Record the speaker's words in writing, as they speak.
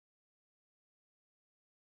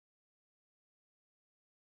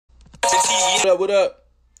What up? What up?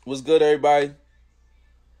 What's good, everybody?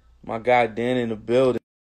 My guy Dan in the building.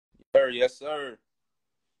 Sir, yes, sir.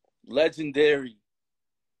 Legendary.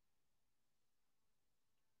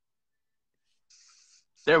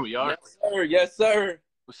 There we are. Yes, sir. Yes, sir.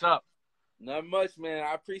 What's up? Not much, man.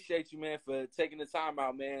 I appreciate you, man, for taking the time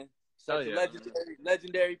out, man. Hell Such a yeah.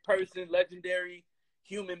 legendary person, legendary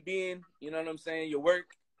human being. You know what I'm saying? Your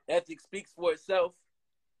work ethic speaks for itself.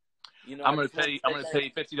 You know, I'm I gonna just want pay. to I'm say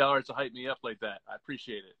gonna that. pay $50 to hype me up like that. I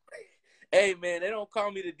appreciate it. Hey, man, they don't call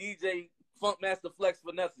me the DJ Funk Master Flex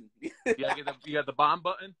for nothing. You got the bomb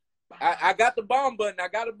button. I got the bomb button. I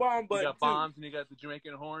got a bomb You button, got too. bombs and you got the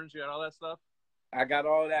Jamaican horns. You got all that stuff. I got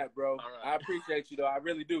all that, bro. All right. I appreciate you, though. I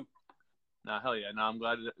really do. Nah, hell yeah. No, I'm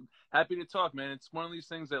happy to talk, man. It's one of these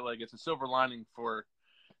things that it's a silver lining for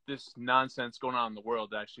this nonsense going on in the world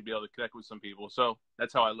to actually be able to connect with some people. So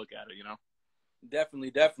that's how I look at it. Definitely.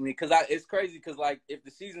 Because it's crazy because, if the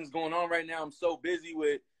season's going on right now, I'm so busy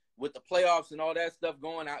with the playoffs and all that stuff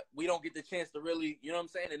going, we don't get the chance to really, you know what I'm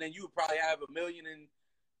saying? And then you would probably have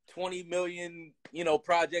 1,020 million,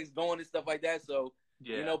 projects going and stuff like that. So,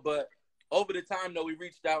 Yeah. But over the time, though, we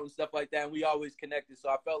reached out and stuff like that, and we always connected. So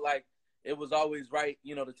I felt like it was always right.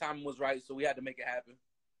 The timing was right, so we had to make it happen.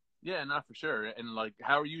 Yeah, not for sure. And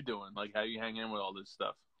how are you doing? How are you hanging in with all this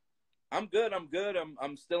stuff? I'm good. I'm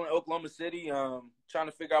still in Oklahoma City. Trying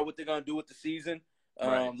to figure out what they're gonna do with the season.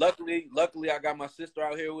 Right. Luckily, I got my sister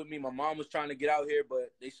out here with me. My mom was trying to get out here,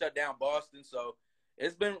 but they shut down Boston, so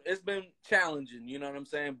it's been challenging. You know what I'm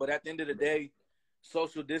saying? But at the end of the day,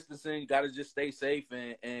 social distancing. Got to just stay safe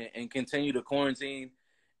and continue to quarantine,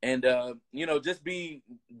 and just be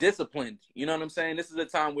disciplined. You know what I'm saying? This is a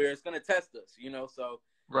time where it's gonna test us. So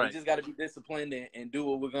Right. we just got to be disciplined and do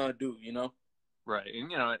what we're gonna do. Right,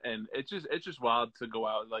 and it's just wild to go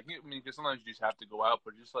out. Because sometimes you just have to go out,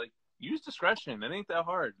 but just use discretion. It ain't that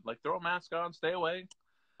hard. Throw a mask on, stay away.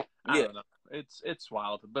 I don't know. It's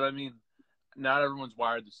wild, but not everyone's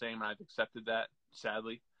wired the same, and I've accepted that,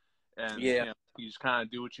 sadly. And you just kind of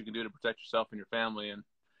do what you can do to protect yourself and your family, and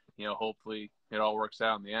hopefully it all works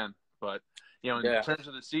out in the end. But in terms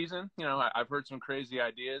of the season, I've heard some crazy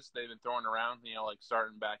ideas they've been throwing around.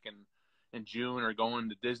 Starting back in June or going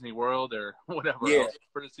to Disney World or whatever else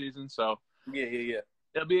for the season. So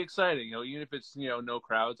it'll be exciting. Even if it's no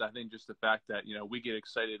crowds. I think just the fact that we get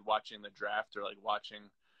excited watching the draft or watching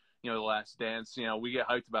the Last Dance. We get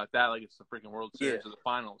hyped about that like it's the freaking World Series or the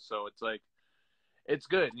finals. So it's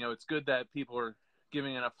good. It's good that people are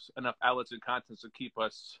giving enough outlets and content to keep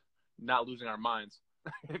us not losing our minds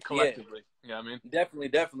collectively. You know what I mean? Definitely.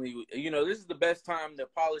 This is the best time to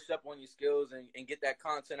polish up on your skills and get that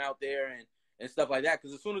content out there and stuff like that.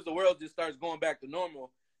 Because as soon as the world just starts going back to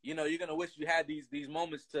normal, you're gonna wish you had these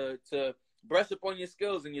moments to brush up on your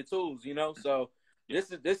skills and your tools. So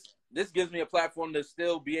this gives me a platform to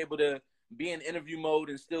still be able to be in interview mode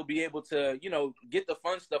and still be able to get the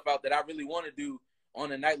fun stuff out that I really want to do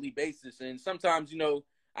on a nightly basis. And sometimes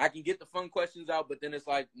I can get the fun questions out, but then it's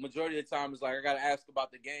majority of the time it's I got to ask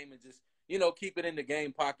about the game and just keep it in the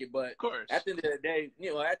game pocket. But of course, at the end of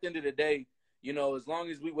the day, as long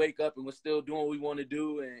as we wake up and we're still doing what we want to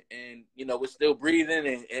do and we're still breathing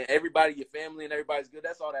and everybody, your family and everybody's good,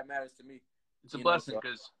 that's all that matters to me. It's a blessing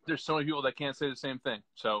because there's so many people that can't say the same thing.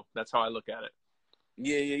 So that's how I look at it.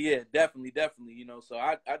 Yeah. Definitely. So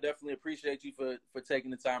I definitely appreciate you for taking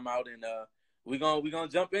the time out, and we're gonna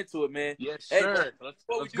jump into it, man. Yes, sir. Let's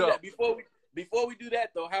go. Before we do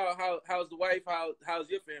that though, how's the wife? How's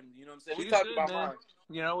your family? You know what I'm saying? She's we talked good, about man.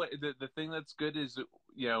 mine. The thing that's good is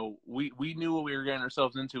we knew what we were getting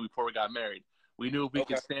ourselves into before we got married. We knew we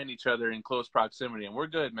could stand each other in close proximity, and we're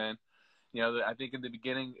good, man. I think in the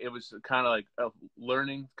beginning it was kind of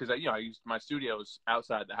learning because I used my studios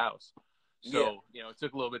outside the house, so it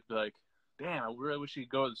took a little bit to damn, I really wish you could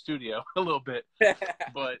go to the studio a little bit,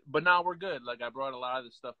 but now we're good. I brought a lot of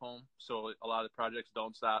this stuff home, so a lot of the projects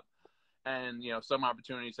don't stop, and some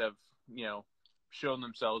opportunities have shown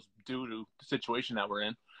themselves due to the situation that we're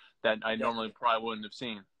in that I normally probably wouldn't have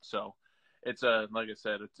seen. So it's like I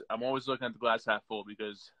said, I'm always looking at the glass half full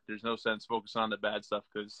because there's no sense focusing on the bad stuff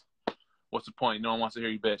because what's the point? No one wants to hear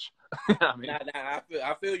you bitch.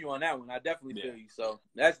 I feel you on that one. I definitely feel you. So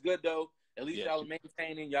that's good though. At least y'all are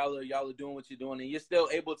maintaining. Y'all are doing what you're doing, and you're still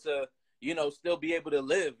able to, still be able to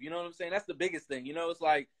live. You know what I'm saying? That's the biggest thing. It's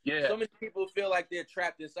so many people feel like they're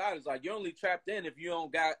trapped inside. It's you're only trapped in if you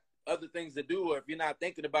don't got other things to do, or if you're not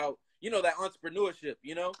thinking about, that entrepreneurship.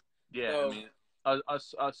 Yeah, so,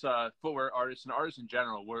 us footwear artists and artists in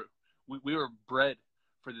general, we were bred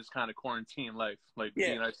for this kind of quarantine life,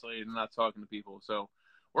 being isolated and not talking to people. So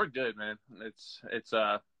we're good, man. It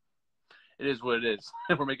is what it is.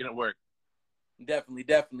 We're making it work. Definitely,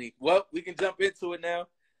 definitely. Well, we can jump into it now.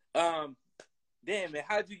 Damn man,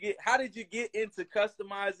 how did you get into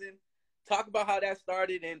customizing? Talk about how that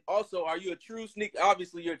started, and also, are you a true sneak?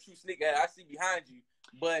 Obviously, you're a true sneakerhead. I see behind you,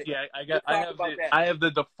 but Yeah, that. I have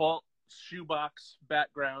the default shoebox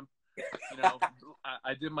background. You know,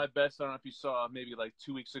 I did my best. I don't know if you saw, maybe like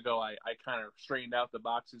 2 weeks ago, I kind of straightened out the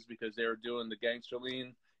boxes because they were doing the gangster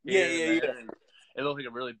lean here and there, and it looked like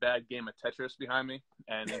a really bad game of Tetris behind me.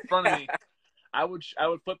 And in front of me, I would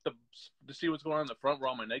flip to see what's going on in the front where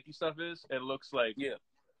all my Nike stuff is. It looks like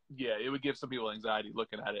it would give some people anxiety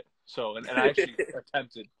looking at it. So and I actually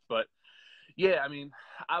attempted, but yeah, I mean,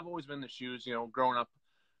 I've always been in the shoes. You know, growing up.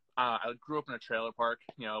 I grew up in a trailer park.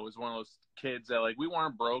 You know, I was one of those kids that, like, we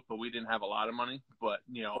weren't broke, but we didn't have a lot of money. But,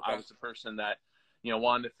 you know, I was a person that, you know,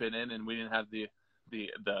 wanted to fit in, and we didn't have the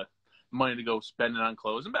money to go spend it on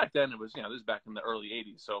clothes. And back then it was, you know, this is back in the early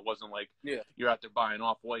 80s. So it wasn't like you're out there buying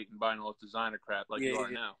Off-White and buying all this designer crap like you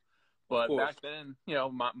are now. But back then, you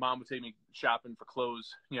know, my mom would take me shopping for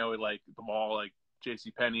clothes, you know, at, like, the mall, like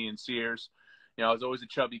JCPenney and Sears. You know, I was always a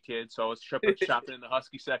chubby kid, so I was shopping in the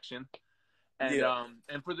Husky section.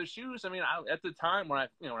 And for the shoes, I mean, at the time when I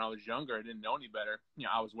was younger, I didn't know any better. You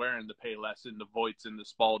know, I was wearing the Payless and the Voights and the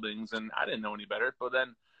Spaldings, and I didn't know any better. But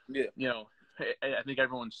then, you know, I think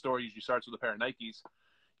everyone's story usually starts with a pair of Nikes.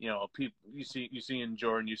 You know, people you see in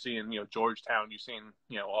Jordan, you see in, you know, Georgetown, you see in,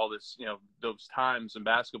 you know, all this, you know, those times in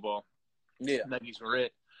basketball. Yeah, Nikes were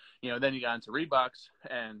it. You know, then you got into Reeboks,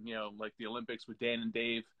 and, you know, like the Olympics with Dan and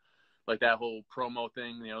Dave, like that whole promo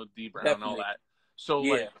thing. You know, D Brown and all that. So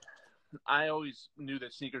like, I always knew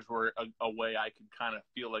that sneakers were a way I could kind of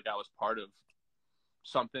feel like I was part of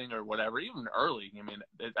something or whatever, even early. I mean,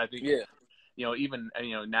 I think, you know, even,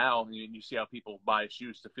 you know, now you see how people buy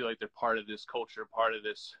shoes to feel like they're part of this culture, part of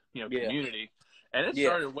this, you know, community. And it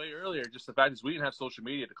started way earlier. Just the fact is we didn't have social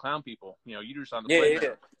media to clown people. You know, you just on the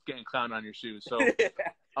playground getting clowned on your shoes. So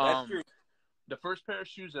that's true. The first pair of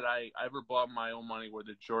shoes that I ever bought with my own money were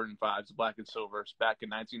the Jordan 5s, black and silvers, back in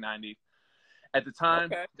 1990. At the time,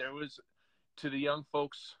 there was, to the young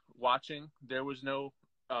folks watching, there was no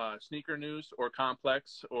sneaker news or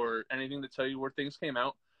Complex or anything to tell you where things came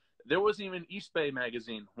out. There wasn't even East Bay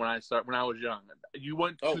magazine when I was young. You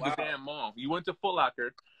went to the damn mall. You went to Foot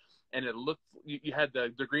Locker, and it looked. You had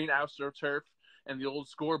the green AstroTurf and the old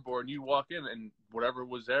scoreboard, and you walk in, and whatever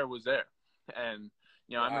was there was there. And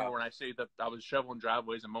you know, I remember when I say that I was shoveling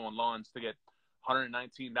driveways and mowing lawns to get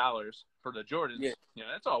 $119 for the Jordans. You know,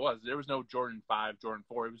 that's all it was. There was no Jordan 5, Jordan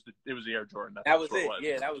 4. It was the Air Jordan. That was it.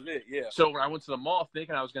 Yeah, that was it. Yeah. So when I went to the mall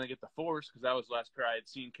thinking I was going to get the 4s, because that was the last pair I had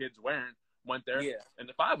seen kids wearing, went there, and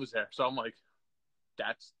the 5 was there. So I'm like,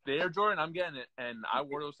 that's the Air Jordan. I'm getting it. And I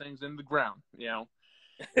wore those things in the ground, you know.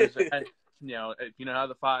 You know, if you know how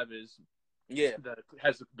the 5 is, it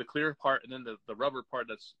has the clear part and then the rubber part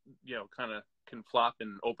that's, you know, kind of can flop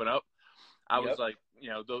and open up. I was like, you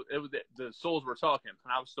know, the soles were talking,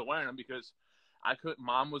 and I was still wearing them because I couldn't.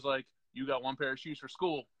 Mom was like, "You got one pair of shoes for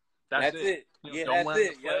school. That's it. You know, don't wear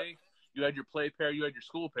them to play. You had your play pair, you had your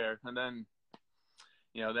school pair, and then,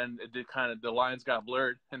 you know, then it did kind of the lines got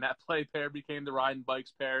blurred, and that play pair became the riding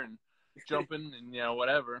bikes pair and jumping and, you know,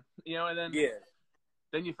 whatever, you know, and then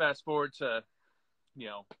then you fast forward to, you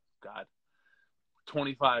know, God,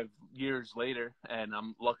 25 years later, and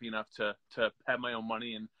I'm lucky enough to have my own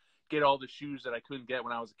money and get all the shoes that I couldn't get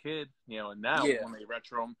when I was a kid, you know, and now when they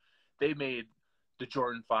retro them, they made the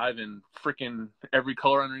Jordan 5 in freaking every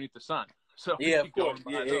color underneath the sun. So of course.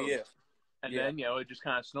 And then, you know, it just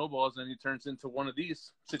kind of snowballs and it turns into one of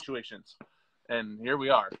these situations. And here we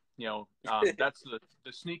are, you know, that's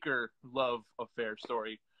the sneaker love affair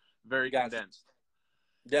story. Very condensed.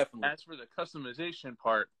 Definitely. As for the customization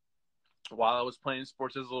part, while I was playing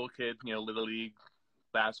sports as a little kid, you know, Little League,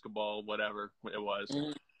 basketball, whatever it was,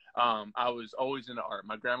 I was always into art.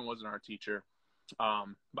 My grandma was an art teacher.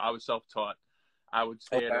 But I was self-taught. I would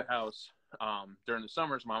stay at her house during the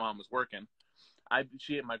summers. My mom was working.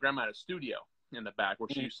 My grandma had a studio in the back where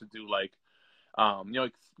she used to do like,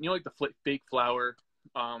 like the fake flower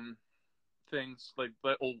things like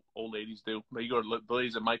old ladies do. Like you go to the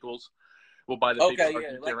ladies at Michael's, we'll buy the fake like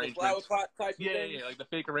arrangements. The flower pot type of things. Like the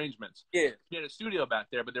fake arrangements. Yeah. She had a studio back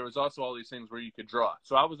there, but there was also all these things where you could draw.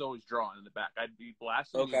 So I was always drawing in the back. I'd be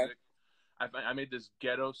blasting music. I made this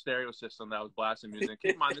ghetto stereo system that was blasting music.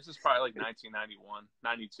 Keep in mind, this is probably like 1991,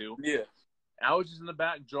 92. Yeah. And I was just in the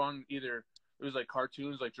back drawing either, it was like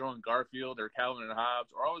cartoons, like drawing Garfield or Calvin and Hobbes,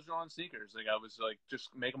 or I was drawing sneakers. Like I was like just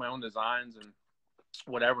making my own designs and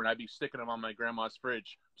whatever, and I'd be sticking them on my grandma's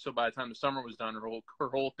fridge. So by the time the summer was done, her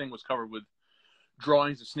whole thing was covered with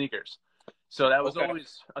drawings of sneakers. So that was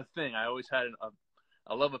always a thing. I always had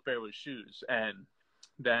a love affair with shoes. And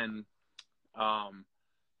then,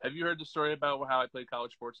 have you heard the story about how I played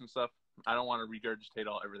college sports and stuff? I don't want to regurgitate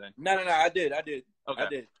everything. No, I did. Okay. I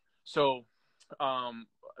did. So,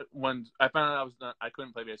 when I found out I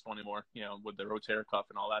couldn't play baseball anymore, with the rotator cuff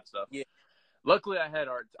and all that stuff. Yeah. Luckily, I had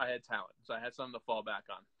talent, so I had something to fall back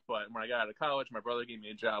on. But when I got out of college, my brother gave me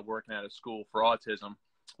a job working at a school for autism,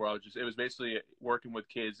 where it was basically working with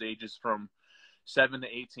kids ages from 7 to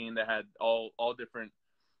 18 that had all different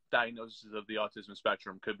diagnoses of the autism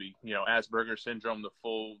spectrum. Could be, Asperger's syndrome, the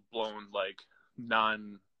full-blown, like,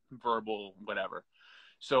 non-verbal, whatever.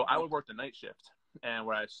 So I would work the night shift. And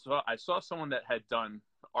where I saw someone that had done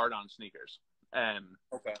art on sneakers. And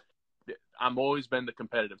I've always been the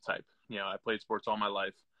competitive type. I played sports all my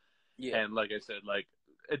life. Yeah. And like I said, like,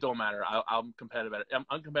 it don't matter. I'm competitive at it.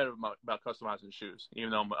 I'm competitive about customizing shoes. Even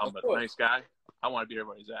though I'm a nice guy, I want to beat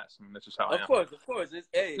everybody's ass. I mean, that's just how I am. Of course.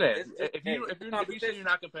 If you say you're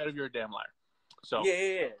not competitive, you're a damn liar. So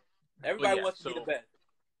yeah. Everybody wants to be the best.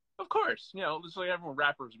 Of course. Just like everyone,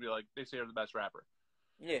 rappers be like, they say they're the best rapper.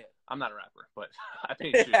 Yeah. I'm not a rapper, but I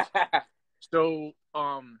paint shoes. So,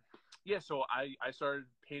 so I started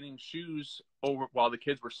painting shoes over while the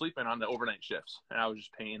kids were sleeping on the overnight shifts, and I was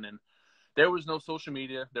just painting. And there was no social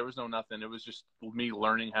media, there was no nothing. It was just me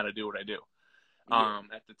learning how to do what I do. Yeah.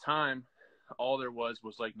 At the time, all there was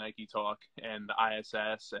like Nike Talk and the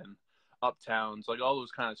ISS and Uptowns, like all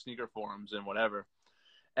those kind of sneaker forums and whatever.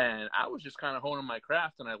 And I was just kind of honing my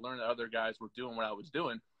craft, and I learned that other guys were doing what I was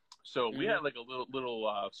doing. So we had like a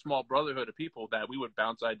little small brotherhood of people that we would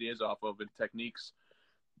bounce ideas off of and techniques.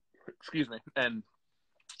 Excuse me. And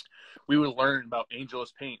we would learn about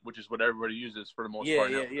Angelus paint, which is what everybody uses for the most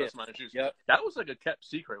part. Shoes. Yep. That was like a kept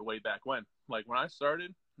secret way back when. Like when I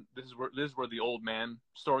started, this is where the old man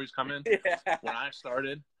stories come in. Yeah. When I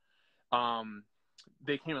started,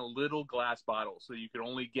 they came in little glass bottles, so you could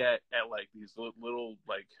only get at like these little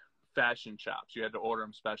like fashion shops. You had to order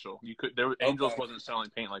them special. Angels wasn't selling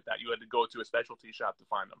paint like that. You had to go to a specialty shop to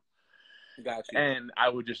find them. Gotcha. And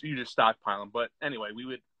you just stockpile them. But anyway, we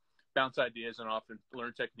would bounce ideas and often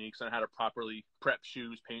learn techniques on how to properly prep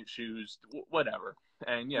shoes, paint shoes, whatever.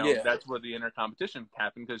 And that's where the inner competition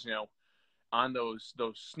happened, because on those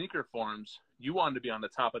sneaker forums, you wanted to be on the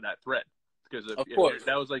top of that thread, because if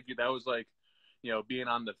that was like being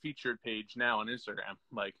on the featured page now on Instagram.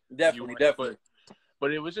 Like definitely.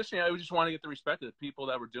 But it was just, it was just want to get the respect of the people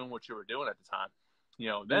that were doing what you were doing at the time.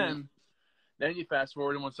 Then you fast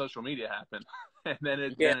forward and when social media happened, and then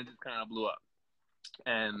it just kind of blew up.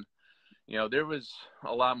 And, there was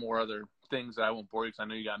a lot more other things that I won't bore you, because I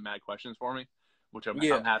know you got mad questions for me, which I'm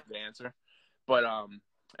happy to answer. But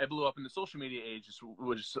it blew up in the social media age,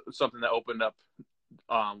 was something that opened up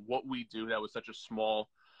what we do. That was such a small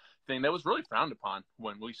thing that was really frowned upon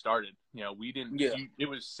when we started. We didn't. It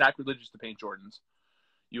was sacrilegious to paint Jordans.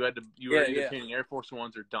 You were either painting Air Force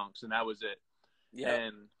Ones or Dunks, and that was it.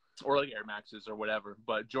 Yeah. Or like Air Maxes or whatever.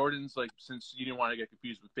 But Jordans, like, since you didn't want to get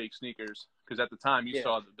confused with fake sneakers, because at the time you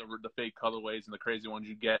saw the fake colorways and the crazy ones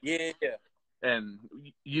you get. Yeah. And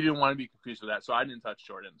you didn't want to be confused with that, so I didn't touch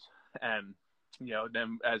Jordans. And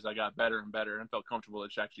then as I got better and better and felt comfortable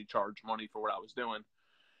to actually charge money for what I was doing,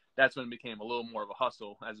 that's when it became a little more of a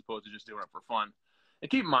hustle as opposed to just doing it for fun.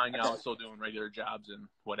 And keep in mind, I was still doing regular jobs and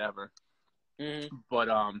whatever. Mm-hmm. But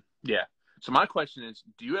so my question is,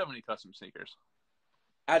 do you have any custom sneakers?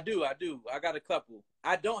 I do. I got a couple.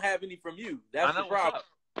 I don't have any from you. That's the problem.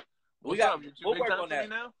 We'll work on that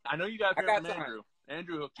now. I know you got a pair from Andrew.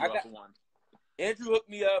 Andrew hooked you up with one. Andrew hooked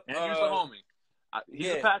me up. Andrew's the homie.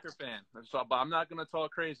 He's a Packer fan, so, but I'm not gonna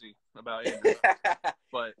talk crazy about Andrew.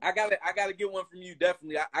 But I gotta get one from you,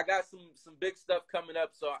 definitely. I got some big stuff coming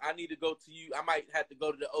up, so I need to go to you. I might have to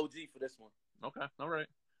go to the OG for this one. Okay, all right.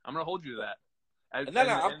 I'm gonna hold you to that.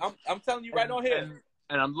 I'm telling you right on here.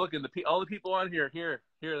 And I'm looking. All the people on here hear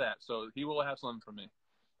that, so he will have something from me.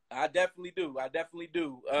 I definitely do. But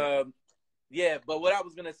what I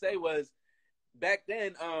was gonna say was, back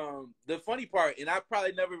then, the funny part, and I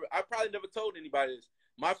probably never told anybody this.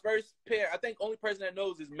 My first pair, I think only person that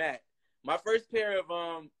knows is Matt. My first pair of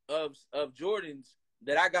Jordans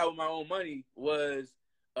that I got with my own money was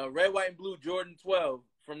a red, white, and blue Jordan 12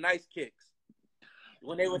 from Nice Kicks.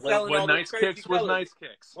 When they were selling all Nice Kicks was Nice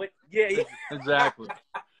Kicks. Exactly.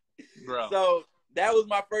 Bro. So that was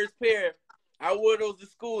my first pair. I wore those to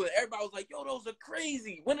school, and everybody was like, yo, those are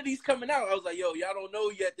crazy. When are these coming out? I was like, yo, y'all don't know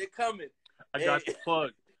yet. They're coming. I got the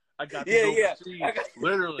plug. I got the overseas,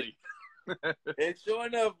 literally. And sure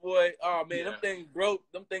enough, boy, oh, man, them things broke.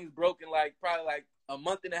 Them things broke in probably a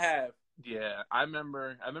month and a half. Yeah, I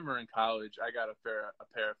remember in college, I got a pair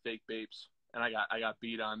of fake Bapes, and I got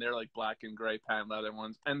beat on. They're like black and gray patent leather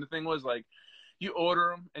ones. And the thing was, like, you order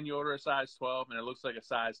them and you order a size 12 and it looks like a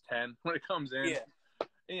size 10 when it comes in. Yeah.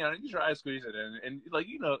 And, you know, you try to squeeze it in, and like,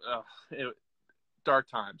 you know, dark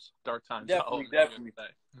times. Definitely.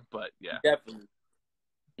 But yeah, definitely.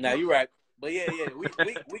 Now you're right. But yeah,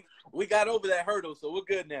 we got over that hurdle, so we're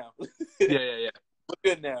good now. yeah. We're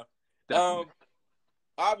good now. Definitely.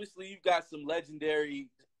 Obviously you've got some legendary.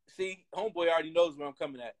 See, homeboy already knows where I'm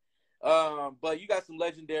coming at. But you got some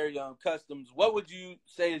legendary customs. What would you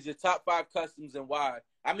say is your top 5 customs and why?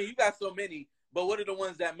 I mean, you got so many, but what are the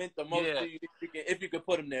ones that meant the most to you if you could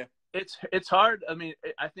put them there? It's hard. I mean,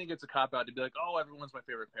 I think it's a cop-out to be like, oh, everyone's my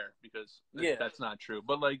favorite pair, because that's not true.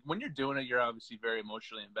 But, like, when you're doing it, you're obviously very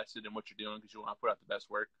emotionally invested in what you're doing because you want to put out the best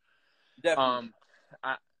work. Definitely.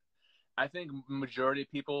 I think majority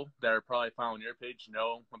of people that are probably following your page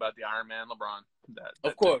know about the Iron Man LeBron.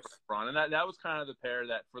 Of course. LeBron. And that was kind of the pair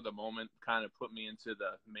that, for the moment, kind of put me into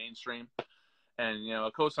the mainstream. And, you know,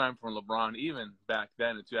 a cosign from LeBron, even back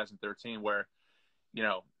then in 2013, where, you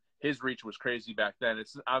know, his reach was crazy back then.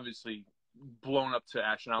 It's obviously blown up to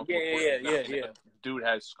astronomical proportions. Yeah. Dude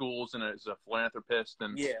has schools and is a philanthropist.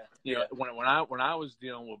 And, you know, when I was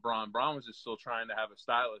dealing with Bron was just still trying to have a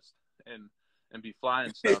stylist and be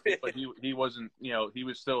flying stuff. But he wasn't, you know, he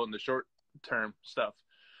was still in the short term stuff.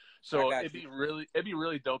 So it'd be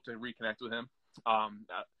really dope to reconnect with him.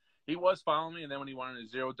 He was following me, and then when he wanted a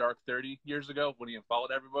 0 Dark 30 years ago, when he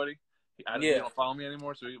followed everybody, he don't follow me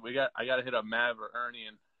anymore. So I got to hit up Mav or Ernie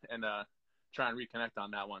and try and reconnect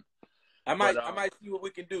on that one. I might see what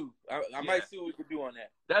we can do. I might see what we can do on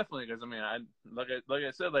that. Definitely, because I mean, like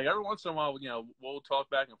I said, like every once in a while, you know, we'll talk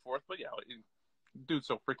back and forth. But yeah, dude's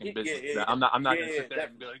so freaking busy. I'm not gonna sit there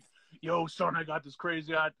and be like, "Yo, son, I got this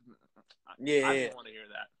crazy." I don't want to hear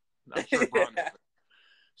that. I'm sure Bron knows it.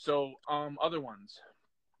 So, other ones.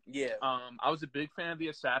 Yeah. I was a big fan of the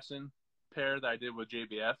Assassin pair that I did with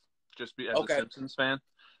JBF, just as a Simpsons fan.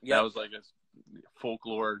 Yep. That was like a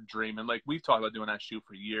folklore dream. And like, we've talked about doing that shoe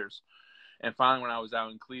for years. And finally, when I was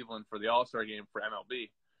out in Cleveland for the All-Star game for MLB,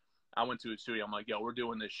 I went to his studio. I'm like, yo, we're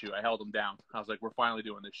doing this shoe. I held him down. I was like, we're finally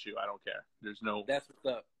doing this shoe. I don't care. There's no. That's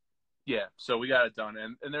what's up. Yeah. So we got it done.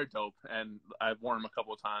 And they're dope. And I've worn them a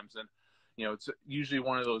couple of times. And, you know, it's usually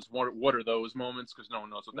one of those, what are those moments? Because no one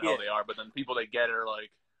knows what the hell they are. But then people that get it are like,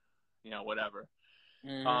 you know, whatever.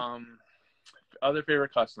 Mm-hmm. Other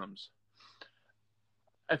favorite customs.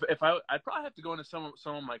 If I'd probably have to go into some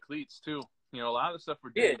of my cleats too. You know, a lot of the stuff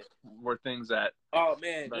were things that. Oh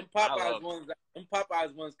man, like, them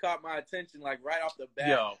Popeyes ones caught my attention like right off the bat.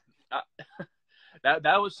 Yo,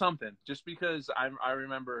 that was something. Just because I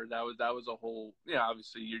remember that was a whole. Yeah,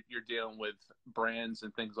 obviously you're dealing with brands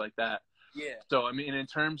and things like that. Yeah. So I mean, in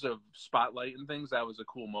terms of spotlight and things, that was a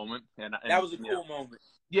cool moment. And that was a cool moment.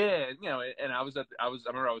 Yeah, you know, and I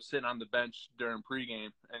remember I was sitting on the bench during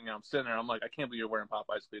pregame, and you know, I'm sitting there, I'm like, I can't believe you're wearing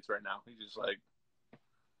Popeyes cleats right now. He's just like,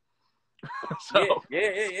 so,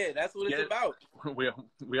 yeah. That's what it's about.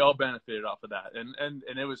 We all benefited off of that, and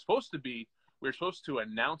it was supposed to be, we were supposed to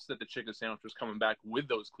announce that the chicken sandwich was coming back with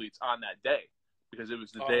those cleats on that day, because it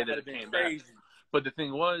was the day that it came back. But the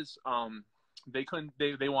thing was, they couldn't.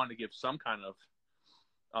 They wanted to give some kind of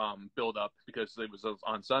build up because it was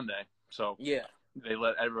on Sunday, so yeah. They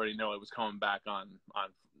let everybody know it was coming back on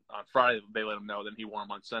Friday. They let him know. Then he wore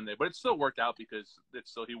them on Sunday. But it still worked out because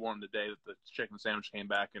he wore them the day that the chicken sandwich came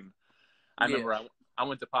back. And I remember I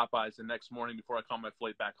went to Popeyes the next morning before I caught my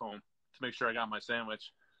flight back home to make sure I got my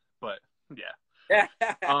sandwich. But, yeah.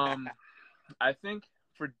 I think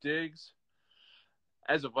for Diggs,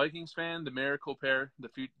 as a Vikings fan, the Miracle pair, the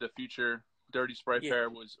future Dirty Sprite pair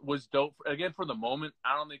was dope. Again, for the moment,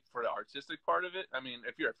 I don't think for the artistic part of it. I mean,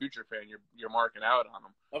 if you're a Future fan, you're marking out on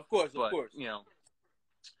them. Of course.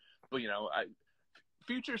 You know,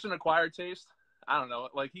 Future's an acquired taste. I don't know.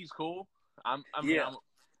 Like, he's cool. I'm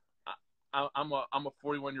a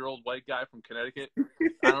 41-year-old white guy from Connecticut.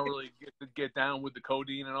 I don't really get down with the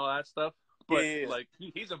codeine and all that stuff. But like,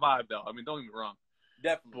 he's a vibe though. I mean, don't get me wrong.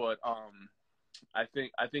 Definitely. But I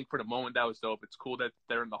think for the moment that was dope. It's cool that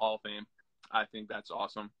they're in the Hall of Fame. I think that's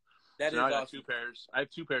awesome. That is awesome. I have 2 pairs. I have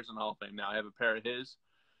 2 pairs in the Hall of Fame now. I have a pair of his,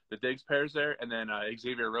 the Diggs pairs there, and then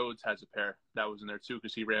Xavier Rhodes has a pair that was in there too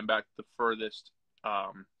because he ran back the furthest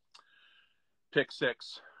pick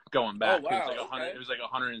 6 going back. Oh, wow. It was like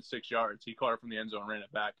 106 yards. He caught it from the end zone and ran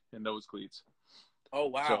it back in those cleats. Oh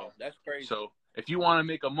wow, so, that's crazy. So if you want to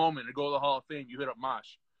make a moment to go to the Hall of Fame, you hit up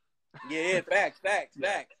MACHE. Yeah, facts.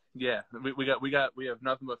 Yeah, we have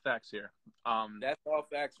nothing but facts here. That's all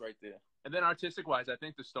facts right there. And then artistic wise, I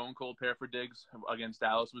think the Stone Cold pair for Diggs against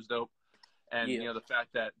Dallas was dope. And you know, the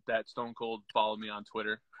fact that Stone Cold followed me on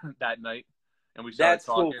Twitter that night and we started That's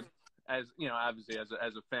cool. talking. As you know, obviously as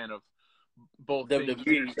a fan of both things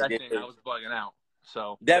WWE, intersecting, I was bugging out.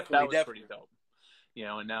 So definitely, that was definitely. pretty dope. You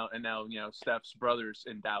know, and now you know Steph's brother's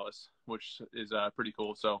in Dallas, which is pretty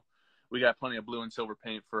cool. So we got plenty of blue and silver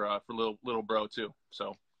paint for little bro too.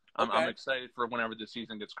 So I'm excited for whenever the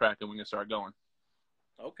season gets cracking, we can start going.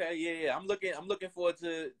 Okay, yeah. I'm looking forward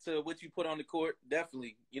to what you put on the court.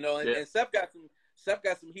 Definitely, you know. And, Yeah. and Steph got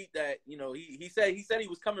some heat that, you know, he said he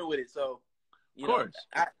was coming with it. So, you know,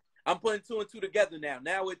 I'm putting 2 and 2 together now.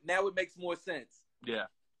 Now it makes more sense. Yeah.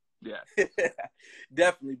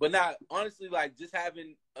 Definitely. But now, honestly, like just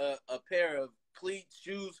having a pair of cleats,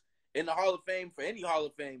 shoes in the Hall of Fame for any Hall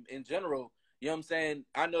of Fame in general, you know what I'm saying?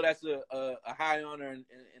 I know that's a high honor and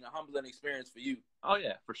a humbling experience for you. Oh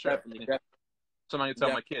yeah, for sure. Definitely. Something I can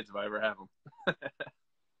tell my kids if I ever have them.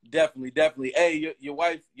 Definitely. Hey, your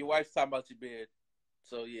wife's talking about your beard.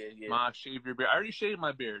 So yeah. Ma, shave your beard. I already shaved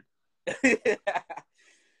my beard.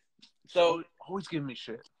 So always giving me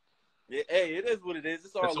shit. Yeah, hey, it is what it is.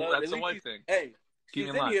 It's all love. That's a wife thing. Hey, she's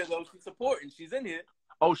in here though. She's supporting. She's in here.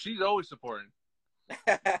 Oh, she's always supporting.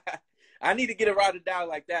 I need to get a ride down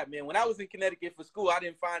like that, man. When I was in Connecticut for school, I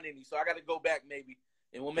didn't find any, so I got to go back maybe,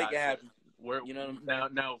 and we'll make it happen. You know what I'm saying?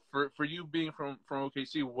 Now, for you being from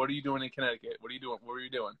OKC, what are you doing in Connecticut? What are you doing? What were you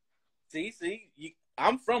doing?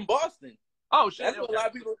 I'm from Boston. Oh, shit. That's what a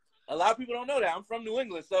lot of people don't know that. I'm from New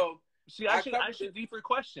England, so. See, I should deeper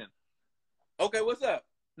question. Okay, what's up?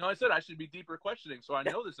 No, I said I should be deeper questioning, so I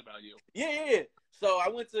know this about you. Yeah. So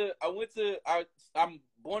I'm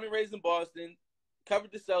born and raised in Boston,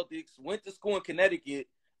 covered the Celtics, went to school in Connecticut.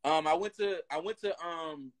 I went to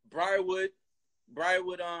Briarwood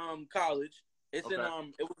College. It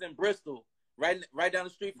was in Bristol, right down the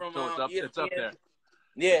street from so ESPN. It's up there.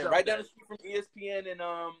 Yeah, right down the street from ESPN and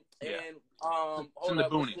it's in the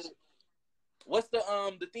boonies. What's the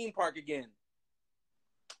theme park again?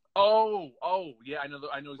 Oh, yeah, I know.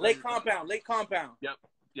 Lake Compound. Yep.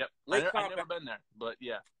 Lake I've Compound. never been there, but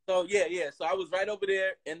yeah. So yeah. So I was right over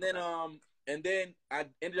there, and then I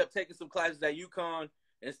ended up taking some classes at UConn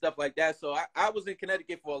and stuff like that. So I was in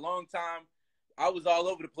Connecticut for a long time. I was all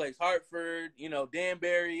over the place. Hartford, you know,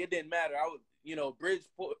 Danbury. It didn't matter. I was, you know,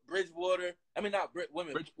 Bridgewater. I mean, not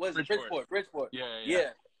Bridgeport. Yeah.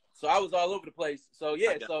 So I was all over the place. So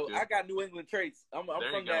yeah. I got New England traits. I'm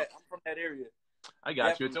from that area. I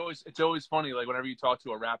got you. It's always funny. Like whenever you talk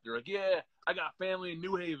to a rap, they're like, "Yeah, I got family in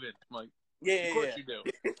New Haven." I'm like, yeah, of course you do.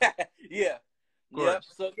 Yeah. Yep.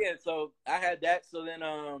 So I had that. So then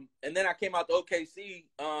and then I came out to OKC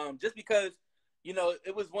just because, you know,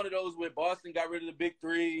 it was one of those where Boston got rid of the big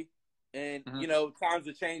three, and you know, times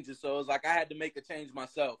are changing. So it was like I had to make a change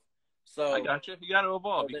myself. So I got you. You got to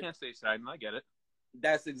evolve. You can't stay stagnant. I get it.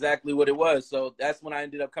 That's exactly what it was. So that's when I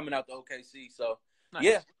ended up coming out to OKC. So nice.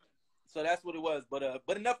 Yeah. So that's what it was. But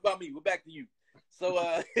enough about me. We're back to you.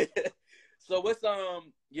 So so what's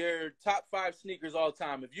your top 5 sneakers all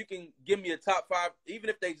time? If you can give me a top 5, even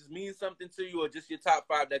if they just mean something to you, or just your top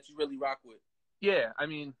 5 that you really rock with. Yeah, I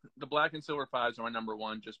mean, the black and silver 5s are my number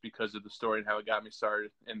one, just because of the story and how it got me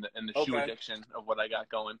started in the shoe addiction of what I got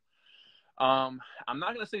going. I'm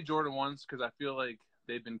not gonna say Jordan 1s because I feel like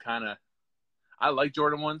they've been kind of. I like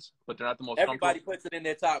Jordan 1s, but they're not the most. Everybody puts it in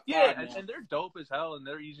their top 5. Yeah, and they're dope as hell, and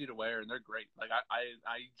they're easy to wear, and they're great. Like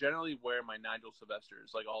I generally wear my Nigel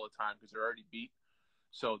Sylvesters like all the time because they're already beat,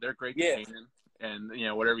 so they're great to paint in, and you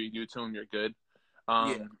know whatever you do to them, you're good.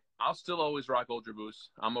 I'll still always rock Ultra Boost.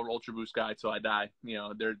 I'm an Ultra Boost guy till I die. You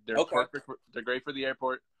know they're perfect. They're great for the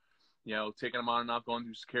airport. You know, taking them on and off, going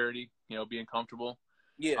through security. You know, being comfortable.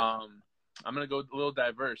 Yeah. I'm gonna go a little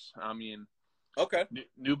diverse. I mean. Okay.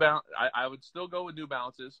 New Balance. I would still go with New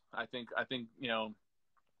Balances. I think you know,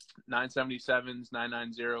 977s,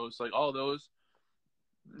 990s, like all those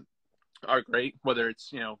are great. Whether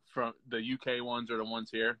it's you know from the UK ones or the ones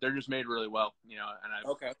here, they're just made really well. You know, and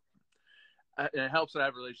and it helps that I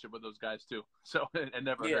have a relationship with those guys too. So it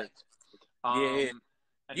never hurts.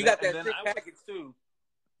 You got that sick package too.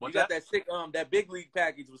 What's you got that sick that big league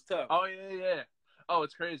package was tough. Oh yeah. Oh,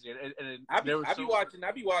 it's crazy. I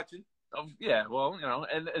be watching. Oh, yeah, well, you know,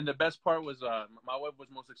 and the best part was my wife was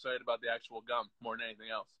most excited about the actual gum more than anything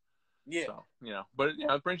else. Yeah. So, you know, but you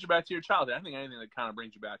know, it brings you back to your childhood. I think anything that kind of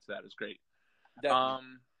brings you back to that is great.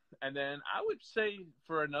 Definitely. And then I would say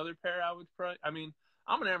for another pair, I would probably, I mean,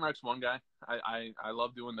 I'm an Air Max 1 guy. I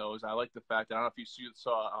love doing those. I like the fact that, I don't know if you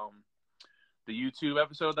saw the YouTube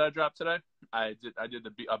episode that I dropped today. I did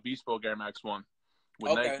a Bespoke Air Max 1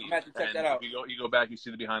 with Nike. I'm have to check that out. If you go back, you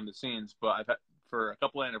see the behind the scenes. But I've had, for a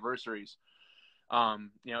couple of anniversaries, you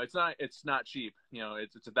know, it's not cheap. You know,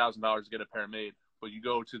 it's $1,000 to get a pair made. But you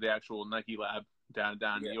go to the actual Nike lab down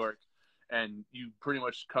in New York, and you pretty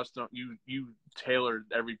much you tailored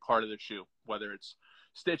every part of the shoe, whether it's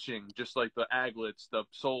stitching, just like the aglets, the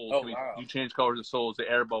soles. Oh, wow. You change colors of soles, the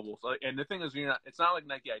air bubbles. And the thing is, it's not like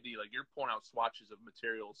Nike ID. Like, you're pulling out swatches of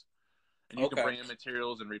materials, and you can bring in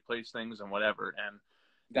materials and replace things and whatever.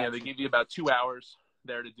 And they give you about 2 hours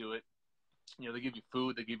there to do it. They give you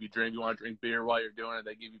food, they give you drink. If you want to drink beer while you're doing it,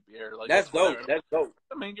 they give you beer. Like, that's dope. That's dope.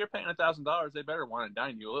 I mean, you're paying $1,000. They better want to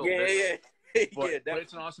dine you a little bit. Yeah. But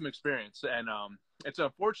it's an awesome experience, and it's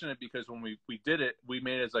unfortunate because when we did it, we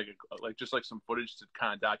made it as just some footage to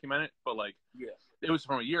kind of document it. But it was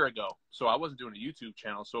from a year ago, so I wasn't doing a YouTube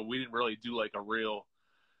channel, so we didn't really do like a real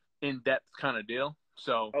in-depth kind of deal.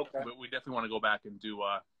 So we definitely want to go back and do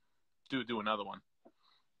another one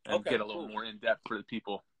and get a little more in-depth for the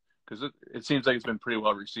people, because it seems like it's been pretty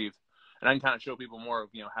well received, and I can kind of show people more of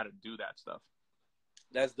how to do that stuff.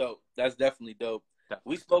 That's dope. That's definitely dope.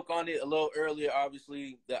 We spoke on it a little earlier,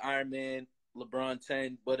 obviously, the Iron Man, LeBron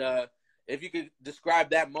 10. But if you could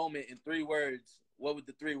describe that moment in 3 words, what would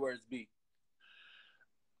the 3 words be?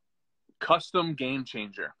 Custom game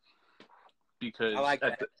changer. Because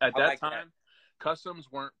at that time, customs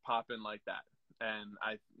weren't popping like that. And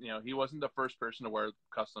he wasn't the first person to wear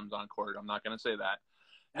customs on court. I'm not going to say that.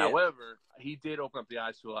 Yeah. However, he did open up the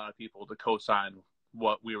eyes to a lot of people to co-sign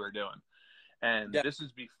what we were doing. And this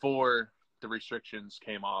is before the restrictions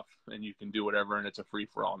came off and you can do whatever, and it's a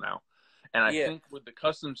free-for-all now. And I think with the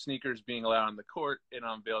custom sneakers being allowed on the court, it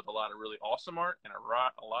unveiled a lot of really awesome art and a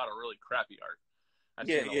lot of really crappy art. I've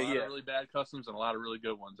seen a lot of really bad customs and a lot of really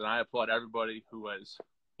good ones. And I applaud everybody who has,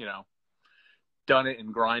 done it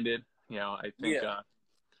and grinded. I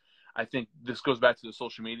think this goes back to the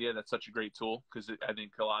social media. That's such a great tool, because I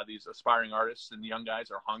think a lot of these aspiring artists and young guys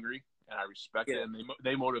are hungry, and I respect it, and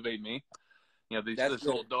they motivate me. This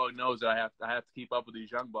old dog knows that I have to keep up with these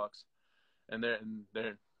young bucks, and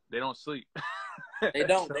they don't sleep. They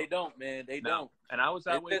don't, man. They don't. And I was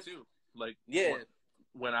that way too.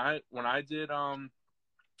 When I did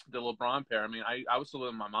the LeBron pair, I mean, I was still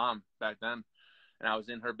living with my mom back then, and I was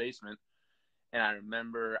in her basement, and I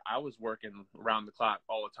remember I was working around the clock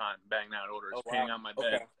all the time, banging out orders, peeing on my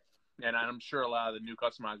bed. And I'm sure a lot of the new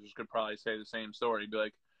customizers could probably say the same story. Be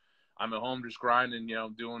like, I'm at home just grinding,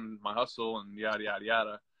 doing my hustle and yada, yada,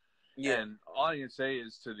 yada. Yeah. And all I can say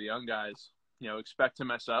is to the young guys, expect to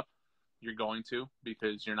mess up. You're going to,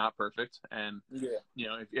 because you're not perfect. And,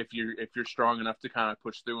 if you're strong enough to kind of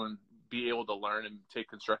push through and be able to learn and take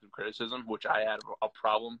constructive criticism, which I had a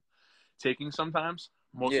problem taking sometimes,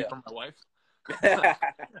 mostly from my wife,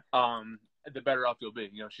 the better off you'll be.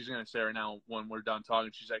 She's going to say right now when we're done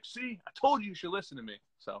talking, she's like, see, I told you should listen to me.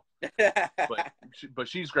 So, but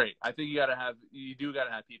she's great. I think you do got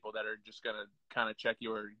to have people that are just going to kind of check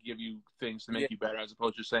you or give you things to make you better, as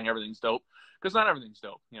opposed to just saying everything's dope, because not everything's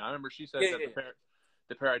dope. I remember she said that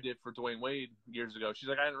the pair I did for Dwayne Wade years ago, she's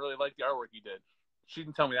like, I didn't really like the artwork you did. She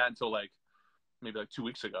didn't tell me that until maybe 2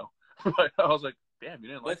 weeks ago. But I was like, damn, you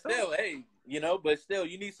didn't like that? But still, hey, but still,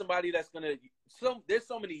 you need somebody that's going to – there's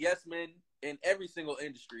so many yes men in every single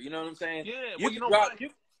industry. You know what I'm saying? Yeah.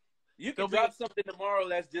 You can drop something tomorrow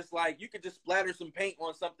that's just like, you could just splatter some paint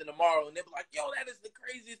on something tomorrow, and they'll be like, yo, that is the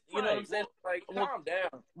craziest. You know what I'm saying? Like, calm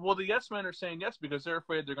down. Well, the yes men are saying yes because they're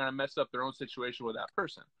afraid they're going to mess up their own situation with that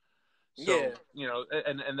person. So,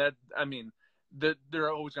 and that, I mean,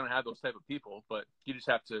 they're always going to have those type of people, but you just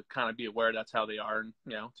have to kind of be aware that's how they are, and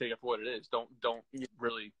take it for what it is. Don't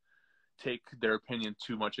really take their opinion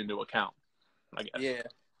too much into account, I guess. Yeah,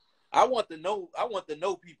 I want the no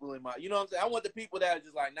people in my, you know what I'm saying? I want the people that are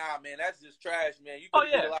just like, nah, man, that's just trash, man. You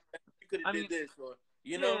could have you could have did this, or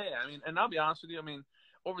Yeah, I mean, and I'll be honest with you. I mean,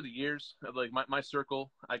 over the years, like my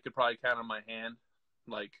circle, I could probably count on my hand,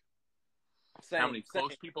 how many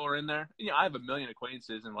close people are in there. I have a million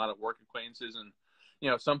acquaintances and a lot of work acquaintances,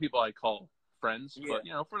 and some people I call friends. But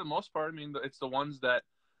for the most part, I mean, it's the ones that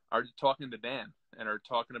are talking to Dan and are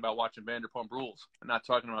talking about watching Vanderpump Rules and not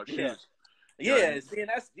talking about shoes. See,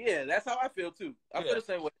 and that's how I feel too. I feel the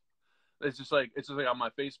same way. It's just like on my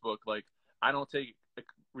Facebook, like, I don't take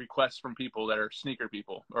requests from people that are sneaker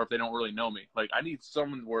people, or if they don't really know me. Like, I need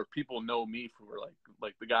someone where people know me for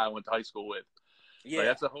like the guy I went to high school with. Yeah,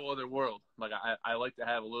 that's a whole other world. Like, I like to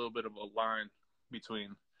have a little bit of a line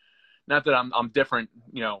between, not that I'm different,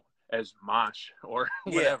 as MACHE or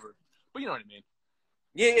whatever, but you know what I mean.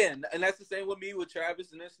 Yeah, and that's the same with me with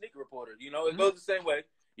Travis and then SneakerReporter. It goes the same way.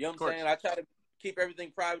 You know what I'm saying? I try to keep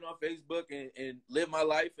everything private on Facebook and live my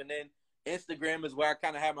life, and then Instagram is where I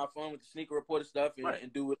kind of have my fun with the SneakerReporter stuff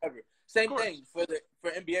and do whatever. Same thing for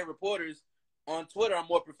NBA reporters on Twitter. I'm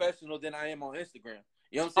more professional than I am on Instagram.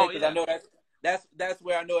 You know what I'm saying? Because I know that's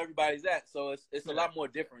where I know everybody's at. So it's a lot more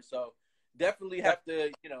different. So definitely have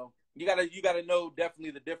to, you gotta know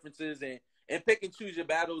definitely the differences and pick and choose your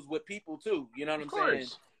battles with people too. You know what I'm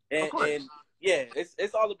saying? Of course. And yeah,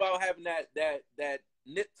 it's all about having that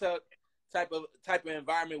nip tuck type of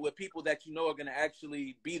environment with people that you know are gonna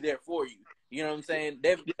actually be there for you. You know what I'm saying?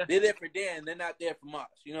 They're there for Dan, they're not there for Mosh.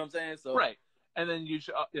 You know what I'm saying? So right. And then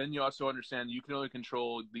you also understand you can only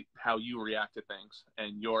control how you react to things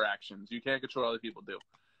and your actions. You can't control what other people do.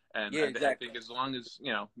 And yeah, exactly. I think as long as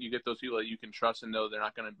you get those people that you can trust and know they're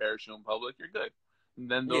not going to embarrass you in public, you're good. And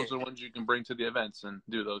then those are the ones you can bring to the events and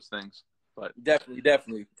do those things. But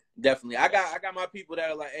definitely. I got my people that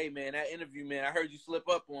are like, hey man, that interview, man, I heard you slip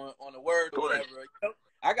up on a word or whatever.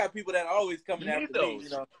 I got people that are always coming after me.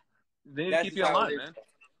 They need to keep you in line, man.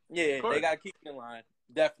 Yeah, they got to keep you in line.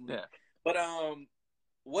 Definitely. Yeah. But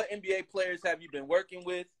what NBA players have you been working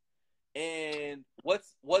with, and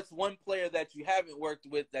what's one player that you haven't worked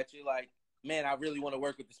with that you're like, man, I really want to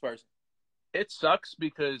work with this person? It sucks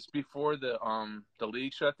because before the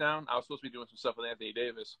league shut down, I was supposed to be doing some stuff with Anthony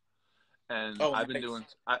Davis, and I've been doing.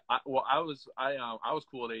 I was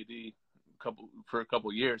cool at AD for a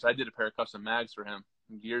couple of years. I did a pair of custom mags for him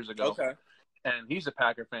years ago. Okay. And he's a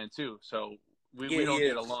Packer fan too, so we don't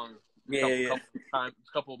get along.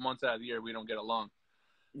 Couple of months out of the year we don't get along.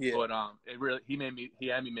 Yeah. But he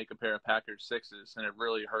had me make a pair of Packers 6s, and it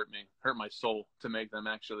really hurt my soul to make them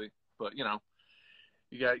actually. But you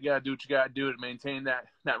gotta do what you gotta do to maintain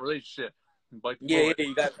that relationship. You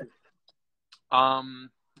got to.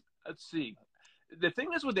 Let's see. The thing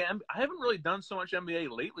is with I haven't really done so much NBA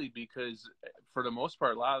lately because for the most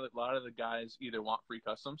part, a lot of the guys either want free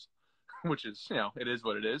customs, which is it is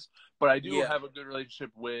what it is. But I do have a good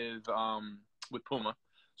relationship with Puma.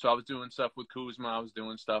 So I was doing stuff with Kuzma. I was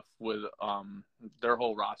doing stuff with their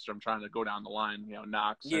whole roster. I'm trying to go down the line,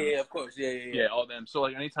 Knox. Yeah, of course. Yeah, all them. So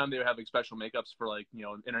like anytime they were having special makeups for like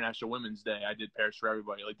International Women's Day, I did pairs for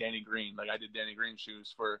everybody. Like Danny Green, I did Danny Green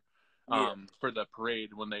shoes for the parade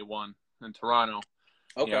when they won in Toronto.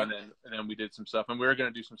 Okay. And then we did some stuff, and we were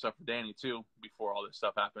gonna do some stuff for Danny too before all this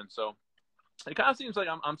stuff happened. So it kind of seems like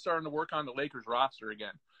I'm starting to work on the Lakers roster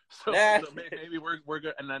again. So maybe we're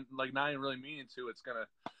good, and then like not even really meaning to, it's gonna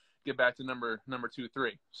get back to number 2,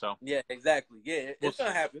 3. So yeah, exactly. Yeah, it's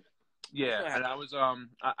gonna happen. Yeah, and I was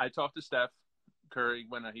I talked to Steph Curry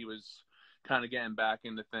when he was kind of getting back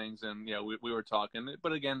into things, and we were talking.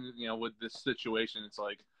 But again, with this situation, it's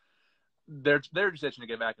like they're just itching to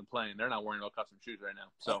get back and playing. They're not worrying about custom shoes right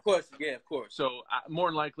now. So of course. So more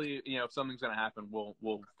than likely, if something's gonna happen,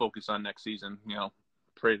 we'll focus on next season.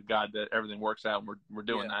 Pray to God that everything works out, and we're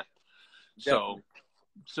doing that. Definitely.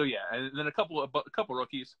 So yeah, and then a couple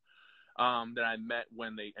rookies that I met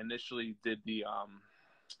when they initially did the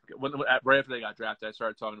right after they got drafted. I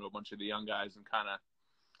started talking to a bunch of the young guys and kind of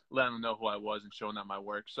letting them know who I was and showing them my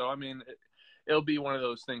work. So I mean, it'll be one of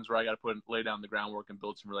those things where I got to lay down the groundwork and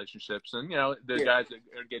build some relationships. And the guys that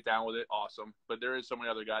get down with it, awesome. But there is so many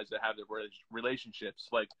other guys that have the relationships,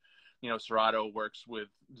 like Serrato works with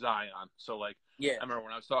Zion. So like, I remember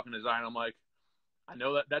when I was talking to Zion, I'm like, I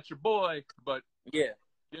know that's your boy, but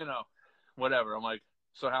whatever. I'm like,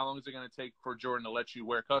 so how long is it going to take for Jordan to let you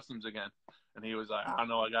wear customs again? And he was like, I don't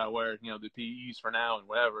know, I got to wear, the PEs for now and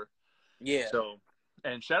whatever. Yeah. So,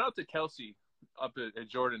 and shout out to Kelsey up at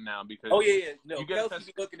Jordan now because no,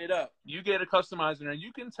 Kelsey's looking it up. You get a customizer, and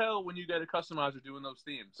you can tell when you get a customizer doing those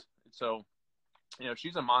themes. So,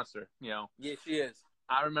 she's a monster. Yeah, she is.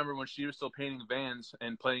 I remember when she was still painting Vans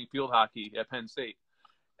and playing field hockey at Penn State,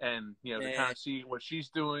 and to kind of see what she's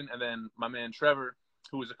doing, and then my man Trevor,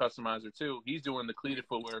 who is a customizer too, he's doing the cleated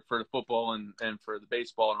footwear for the football and for the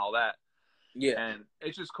baseball and all that. Yeah, and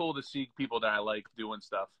it's just cool to see people that I like doing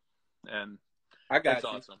stuff, and it's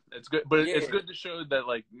awesome. It's good, but it's good to show that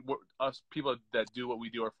like us people that do what we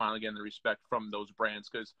do are finally getting the respect from those brands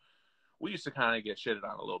because we used to kind of get shitted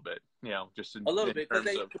on a little bit, just a little bit because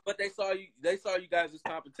they saw you guys as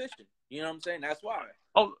competition. You know what I'm saying? That's why.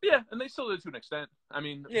 Oh yeah, and they still do to an extent. I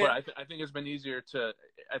mean, but I think it's been easier to.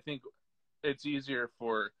 I think it's easier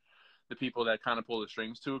for the people that kind of pull the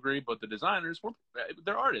strings to agree, but the designers,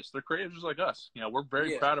 they're artists, they're creators just like us. We're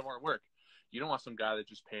very proud of our work. You don't want some guy that's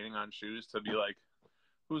just painting on shoes to be like,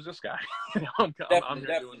 who's this guy? I'm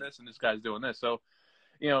here doing this, and this guy's doing this. So,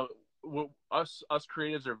 us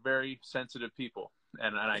creatives are very sensitive people,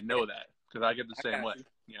 and I know that because I get the same way.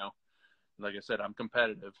 Like I said, I'm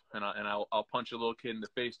competitive, and I'll punch a little kid in the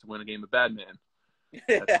face to win a game of badminton.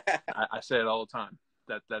 I say it all the time.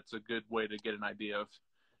 That's a good way to get an idea of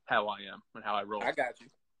how I am and how I roll. I got you.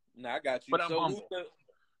 No, I got you. But I'm humble.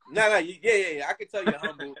 I can tell you're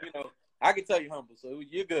humble. I can tell you're humble, so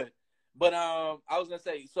you're good. But I was gonna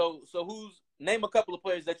say, so who's name a couple of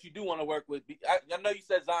players that you do want to work with. I know you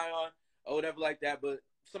said Zion or whatever like that, but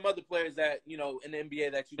some other players that, you know, in the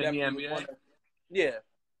NBA that you definitely want to. Yeah.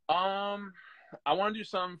 I want to do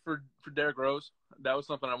something for Derrick Rose. That was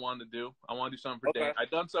something I wanted to do. I want to do something for Dame.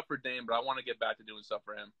 I've done stuff for Dame, but I want to get back to doing stuff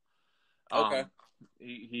for him. Okay.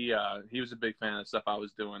 He was a big fan of the stuff I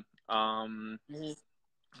was doing. I'm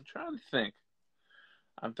trying to think.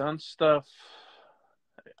 I've done stuff.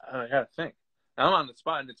 I gotta think. I'm on the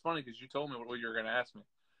spot, and it's funny because you told me what you were going to ask me.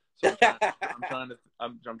 So I'm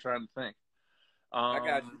trying to think. I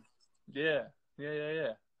got you. Yeah.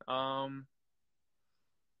 Yeah, I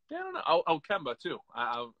don't know. Oh, Kemba too.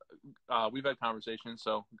 We've had conversations,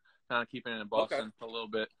 so kind of keeping it in Boston a little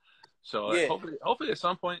bit. So hopefully at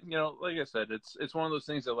some point, you know, like I said, it's one of those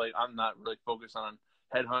things that like I'm not really focused on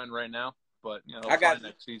headhunting right now, but you know,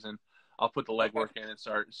 next season I'll put the legwork in and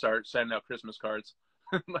start sending out Christmas cards,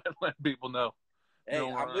 let people know. Hey,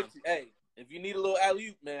 I'm with you. Hey, if you need a little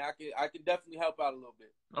alley-oop, man, I can definitely help out a little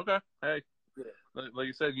bit. Okay. Hey, like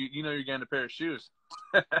you said, you know you're getting a pair of shoes.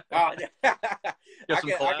 Oh, yeah. Get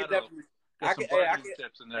some collateral. I can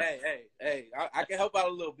tips in there. Hey, I can help out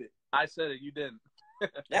a little bit. I said it, you didn't.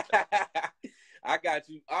 I got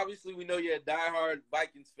you. Obviously, we know you're a diehard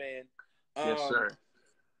Vikings fan. Yes, sir.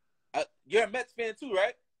 You're a Mets fan too,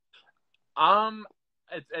 right? I'm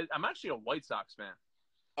actually a White Sox fan.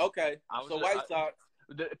 Okay, so White Sox.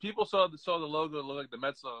 People saw the logo look like the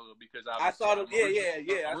Mets logo because I saw them.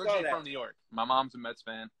 Yeah. I saw that. From New York. My mom's a Mets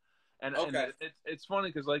fan, and it's funny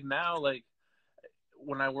because like now like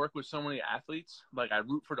when I work with so many athletes, like I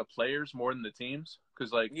root for the players more than the teams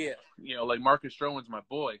because like you know like Marcus Stroman's my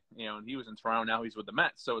boy, you know, and he was in Toronto, now he's with the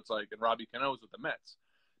Mets, so it's like and Robbie Cano's with the Mets,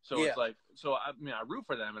 so it's like so I mean I root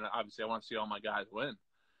for them and obviously I want to see all my guys win,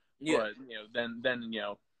 but you know then you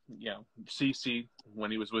know CC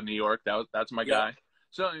when he was with New York that's my guy.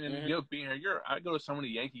 So, I mean, you know, being here, I go to so many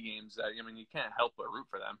Yankee games that, I mean, you can't help but root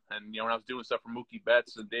for them. And, you know, when I was doing stuff for Mookie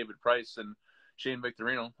Betts and David Price and Shane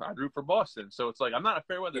Victorino, I'd root for Boston. So it's like, I'm not a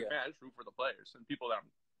fair weather fan. I just root for the players and people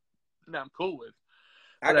that I'm cool with.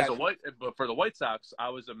 But for the White Sox, I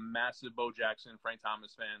was a massive Bo Jackson, Frank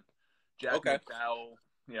Thomas fan. Jack McDowell,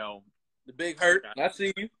 you know. The Big Hurt. I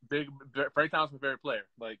see you. Frank Thomas, my favorite player.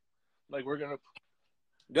 Like we're going to.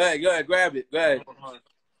 Go ahead. Grab it. Go ahead.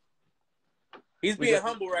 He's being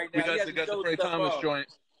humble right now. We got the Frank Thomas joint.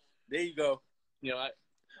 There you go. You know,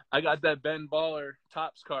 I got that Ben Baller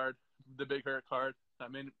Topps card, the Big Hurt card. I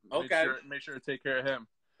mean, make sure to take care of him.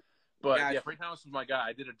 But Frank Thomas was my guy.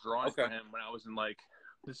 I did a drawing for him when I was in like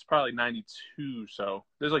this is probably '92, so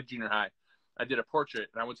this is like junior high. I did a portrait,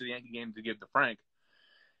 and I went to the Yankee game to give to Frank.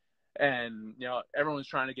 And you know, everyone was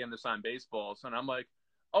trying to get him to sign baseballs, and I'm like,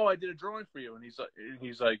 "Oh, I did a drawing for you." And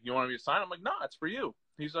he's like, "You want me to sign?" I'm like, "No, it's for you."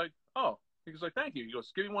 He's like, "Oh." He was like, "Thank you." He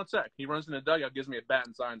goes, "Give me 1 sec." He runs in the dugout, gives me a bat,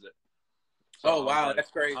 and signs it. So wow, that's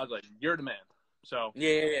crazy. I was like, "You're the man." So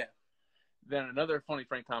yeah. Then another funny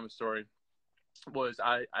Frank Thomas story was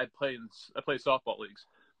I played softball leagues,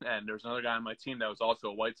 and there was another guy on my team that was also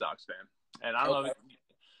a White Sox fan. And I don't know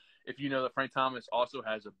if you know that Frank Thomas also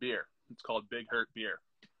has a beer. It's called Big Hurt beer.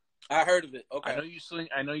 I heard of it. Okay.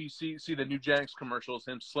 I know you see the new Jags commercials,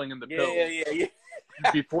 him slinging the pills. Yeah.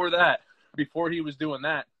 Before he was doing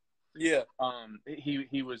that. Yeah.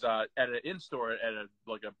 He was at an in-store at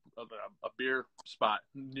a beer spot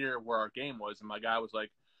near where our game was, and my guy was like,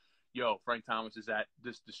 "Yo, Frank Thomas is at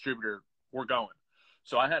this distributor. We're going."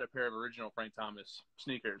 So I had a pair of original Frank Thomas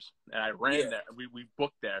sneakers, and I ran there. We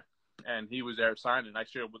booked there, and he was there signing. I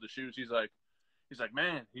showed up with the shoes. He's like,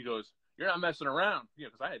 "Man," he goes, "You're not messing around," you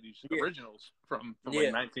know, because I had these originals from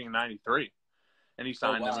like 1993, and he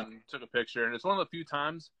signed them and took a picture. And it's one of the few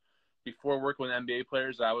times before working with NBA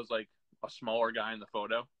players, I was like a smaller guy in the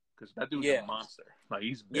photo because that dude's a monster. Like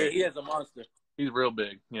he's big. Yeah, he is a monster. He's real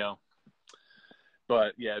big, you know.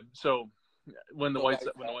 But so when the White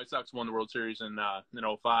Sox won the World Series in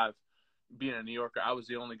 '05, being a New Yorker, I was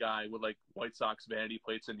the only guy with like White Sox vanity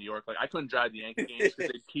plates in New York. Like I couldn't drive the Yankee games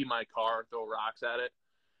because they'd key my car, throw rocks at it.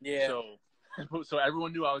 Yeah. So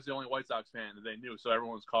everyone knew I was the only White Sox fan that they knew. So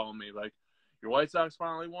everyone was calling me like, "Your White Sox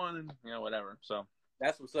finally won," and you know whatever. So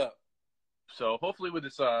that's what's up. So hopefully with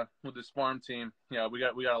this farm team, you know, we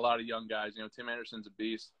got a lot of young guys. You know, Tim Anderson's a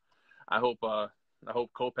beast. I hope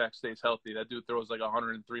Kopech stays healthy. That dude throws like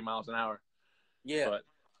 103 miles an hour. Yeah, but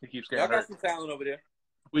he keeps getting hurt. Y'all got some talent over there.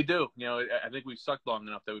 We do. You know, I think we've sucked long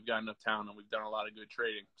enough that we've got enough talent and we've done a lot of good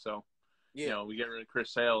trading. So, you know, we get rid of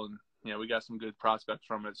Chris Sale and you know we got some good prospects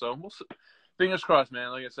from it. So we'll see. Fingers crossed,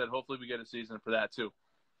 man. Like I said, hopefully we get a season for that too.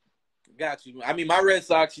 Got you. I mean, my Red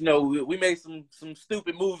Sox, you know, we made some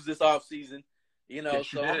stupid moves this offseason, you know. Yes,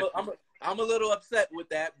 so I'm a little upset with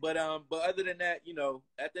that, but other than that, you know,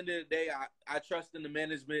 at the end of the day, I trust in the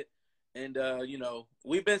management, and you know,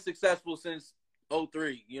 we've been successful since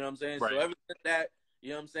 '03. You know what I'm saying? So Right. ever since that, you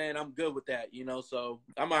know what I'm saying, I'm good with that. You know, so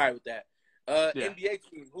I'm all right with that. Yeah. NBA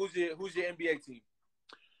team. Who's your NBA team?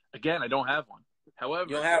 Again, I don't have one. You don't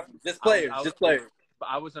However, have just players, just players.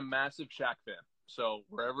 I was a massive Shaq fan. So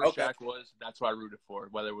wherever Okay. Shaq was, that's who I rooted for.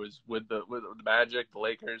 Whether it was with the Magic, the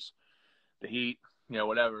Lakers, the Heat, you know,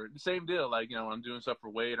 whatever. The same deal. Like, you know, when I'm doing stuff for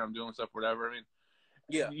Wade, I'm doing stuff for whatever. I mean,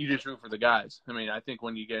 Yeah. you just root for the guys. I mean, I think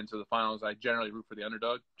when you get into the finals, I generally root for the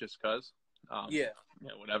underdog just because. Yeah. You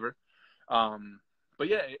know, whatever. But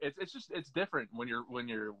yeah, it's different when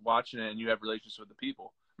you're watching it and you have relationships with the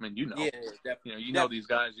people. I mean, you know, Yeah, definitely. you know these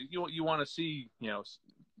guys. You want to see, you know,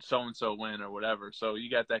 so and so win or whatever. So you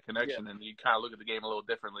got that connection, and you kind of look at the game a little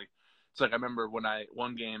differently. It's like I remember when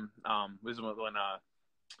one game, this is when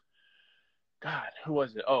God, who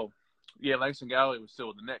was it? Oh, yeah, Langston Galloway was still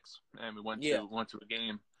with the Knicks, and we went to a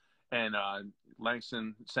game, and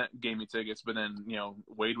Langston gave me tickets, but then, you know,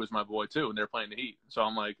 Wade was my boy too, and they're playing the Heat. So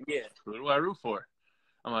I'm like, who do I root for?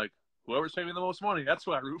 I'm like, whoever's paying me the most money, that's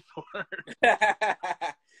who I root for.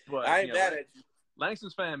 But I ain't mad at you.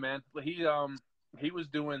 Langston's fan, man. He was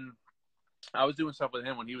doing, I was doing stuff with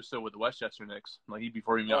him when he was still with the Westchester Knicks, like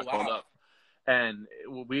before he got called up. And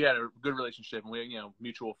we had a good relationship, and we had, you know,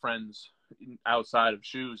 mutual friends outside of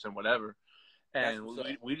shoes and whatever. And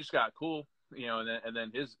we just got cool, you know. And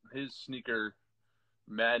then his sneaker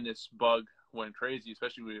madness bug went crazy,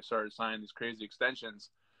 especially when we started signing these crazy extensions.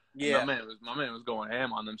 Yeah, my man was going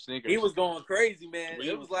ham on them sneakers. He was going crazy, man. We,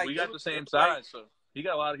 it was like we got the same size, so he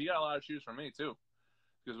got a lot of shoes from me too.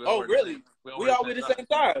 Oh, really? We all wear the same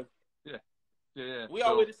size. Yeah. We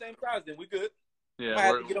all wear the same size. Then we good. Yeah, I might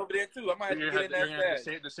have to get over there too. I might have to get in that fast.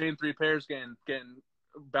 The same 3 pairs getting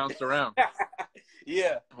bounced around.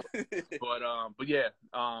 Yeah. But yeah.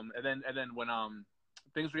 And then when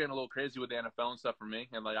things were getting a little crazy with the NFL and stuff for me,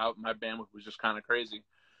 and like my bandwidth was just kind of crazy.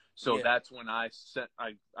 So that's when I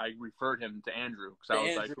referred him to Andrew, because I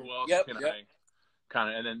was like, who else can I kind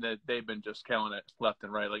of? And then they've been just killing it left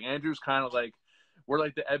and right. Like Andrew's kind of like, we're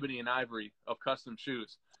like the ebony and ivory of custom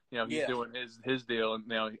shoes. You know, he's doing his deal, and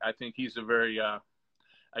you know, I think he's a very,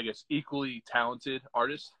 I guess, equally talented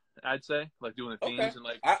artist. I'd say, like doing the themes and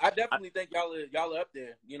like. I definitely think y'all are up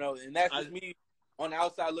there. You know, and that's just me on the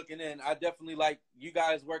outside looking in. I definitely like you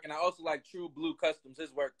guys work, and I also like True Blue Customs,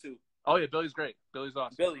 his work too. Oh yeah, Billy's great. Billy's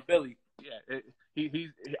awesome. Billy. Yeah,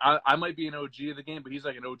 I might be an OG of the game, but he's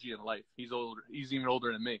like an OG in life. He's older. He's even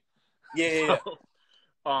older than me. Yeah. So,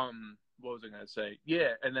 what was I gonna say?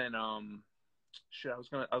 Yeah, and then shit, I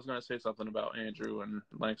was gonna say something about Andrew and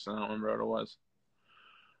Langston. I don't remember what it was.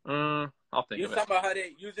 I'll think of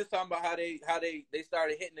it. You were just talking about how they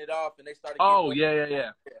started hitting it off, and they started. Oh yeah.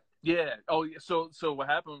 Oh, so what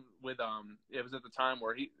happened with it was at the time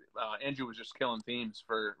where Andrew was just killing themes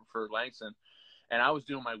for Langston, and I was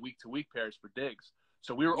doing my week to week pairs for Diggs.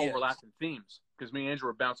 So we were overlapping themes because me and Andrew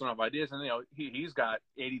were bouncing off ideas, and you know he's got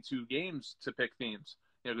 82 games to pick themes.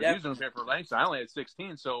 You know, because he was doing pair for Langston. I only had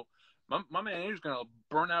 16, so my man Andrew's gonna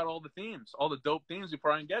burn out all the themes, all the dope themes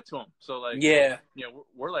before I can get to him. So like, you know,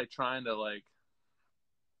 we're like trying to like,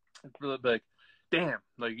 damn,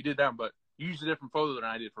 like you did that, but you used a different photo than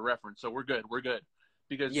I did for reference, so we're good.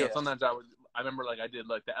 Because you know, sometimes I remember like I did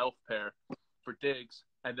like the elf pair for Diggs,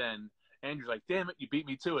 and then Andrew's like, damn it, you beat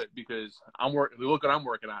me to it because look what I'm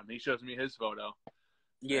working on. And he shows me his photo.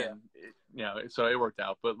 Yeah. So it worked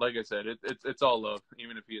out. But like I said, it's all love,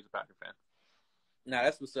 even if he is a Packer fan. Nah,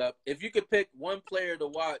 that's what's up. If you could pick one player to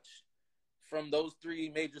watch from those 3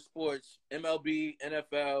 major sports, MLB,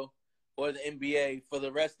 NFL, or the NBA, for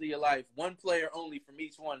the rest of your life, one player only from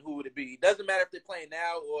each one, who would it be? It doesn't matter if they're playing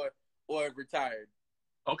now or retired.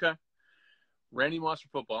 Okay. Randy Moss for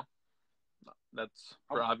football. That's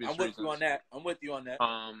for obvious reasons. I'm with you on that.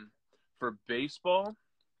 For baseball,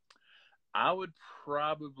 I would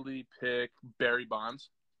probably pick Barry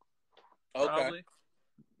Bonds. Probably.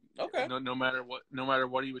 Okay. No matter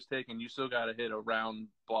what he was taking, you still got to hit a round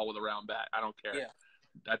ball with a round bat. I don't care. Yeah.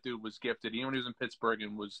 That dude was gifted. Even when he was in Pittsburgh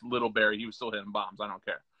and was little Barry, he was still hitting bombs. I don't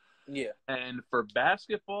care. Yeah. And for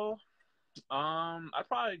basketball, I'd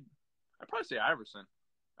probably say Iverson.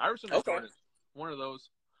 Iverson or Jordan. One of those.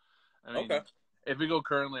 I mean, if we go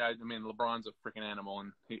currently, I mean, LeBron's a freaking animal,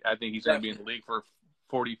 and I think he's going to be in the league for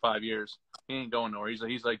 45 years. He ain't going nowhere.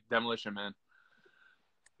 He's like Demolition Man.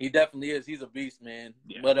 He definitely is. He's a beast, man.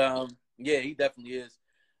 Yeah. But he definitely is.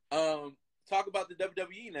 Talk about the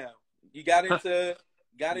WWE now. You got into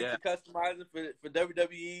customizing for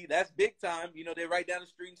WWE. That's big time. You know, they're right down the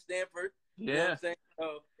street in Stanford. You know what I'm saying?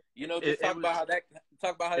 So You know, just It was, talk about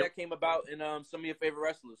how it, that came about in some of your favorite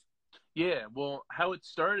wrestlers. yeah. Well, how it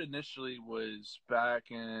started initially was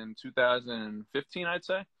back in 2015, I'd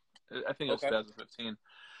say. I think it was Okay. 2015.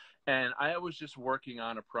 And I was just working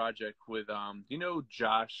on a project with, you know,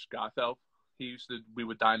 Josh Gothelf. We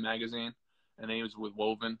would Dime Magazine, and then he was with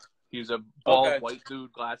Woven. He's a bald Okay. white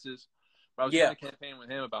dude, glasses. But I was Yeah. trying to campaign with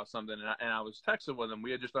him about something, and I was texting with him.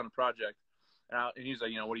 We had just done a project, and he's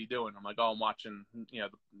like, you know, what are you doing? I'm like, oh, I'm watching, you know,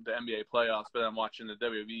 the NBA playoffs, but I'm watching the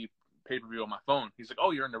WWE pay-per-view on my phone. He's like,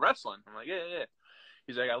 oh, you're into wrestling? I'm like, yeah.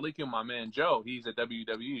 He's like, I linked you with my man Joe. He's at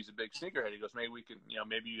WWE. He's a big sneakerhead. He goes, maybe we can, you know,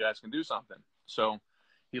 maybe you guys can do something. So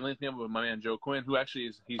he linked me up with my man Joe Quinn, who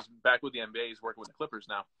actually he's back with the NBA. He's working with the Clippers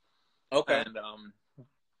now. Okay. And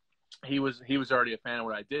he was already a fan of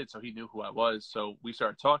what I did, so he knew who I was. So we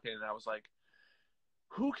started talking, and I was like,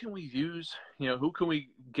 who can we use? You know, who can we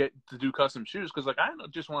get to do custom shoes? Because like I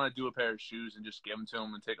don't just want to do a pair of shoes and just give them to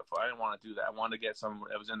him and take a photo. I didn't want to do that. I wanted to get someone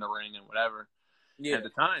that was in the ring and whatever. Yeah. At the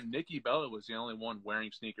time, Nikki Bella was the only one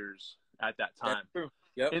wearing sneakers at that time. That's true.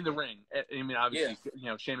 Yep. In the ring. I mean, obviously, you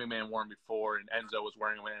know, Shane McMahon wore them before, and Enzo was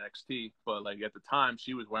wearing them in NXT. But like at the time,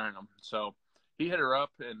 she was wearing them. So he hit her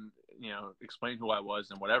up and, you know, explained who I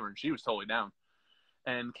was and whatever, and she was totally down.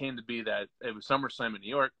 And came to be that it was SummerSlam in New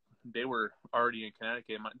York. They were already in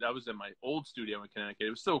Connecticut. That was in my old studio in Connecticut.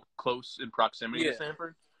 It was still close in proximity to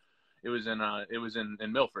Sanford. It was in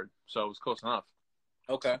Milford, so it was close enough.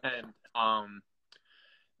 Okay. And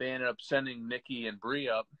they ended up sending Nikki and Bree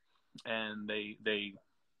up, and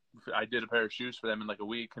I did a pair of shoes for them in like a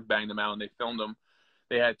week and banged them out, and they filmed them.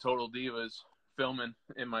 They had Total Divas filming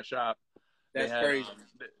in my shop. That's crazy.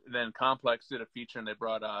 Then Complex did a feature, and they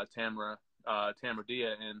brought Tamara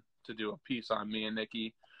Dia in to do a piece on me and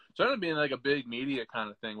Nikki. So it ended up being like a big media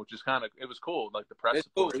kind of thing, which is it was cool, like the press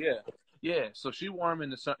support. Cool, yeah. Yeah, so she wore them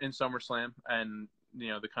in SummerSlam, and, you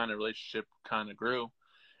know, the kind of relationship kind of grew,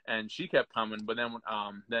 and she kept coming. But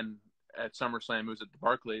then at SummerSlam, it was at the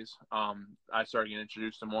Barclays, I started getting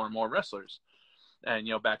introduced to more and more wrestlers, and,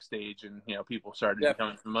 you know, backstage, and, you know, people started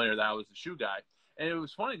becoming familiar that I was the shoe guy. And it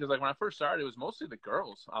was funny because like when I first started, it was mostly the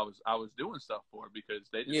girls I was doing stuff for, because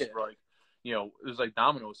they just were like, you know, it was like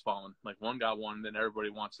dominoes falling. Like one got one, then everybody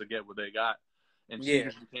wants to get what they got. And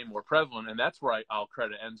sneakers became more prevalent, and that's where I'll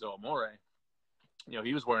credit Enzo Amore. You know,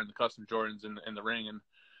 he was wearing the custom Jordans in the ring, and,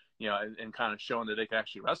 you know, and kind of showing that they could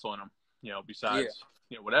actually wrestle in them, you know, besides,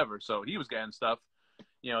 you know, whatever. So he was getting stuff,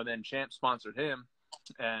 you know, then Champ sponsored him,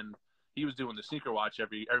 and he was doing the sneaker watch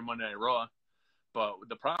every Monday Night Raw. But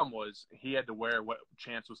the problem was he had to wear what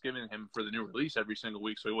Chance was giving him for the new release every single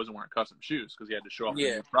week, so he wasn't wearing custom shoes because he had to show off the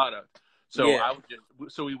new product. So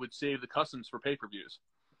so he would save the customs for pay-per-views,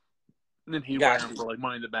 and then he'd wear them for like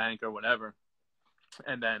Money in the Bank or whatever.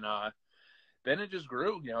 And then it just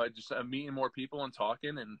grew. You know, just meeting more people and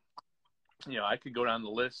talking, and, you know, I could go down the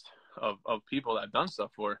list of people that I've done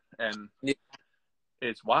stuff for, and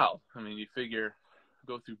it's wild. I mean, you figure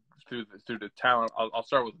go through the talent. I'll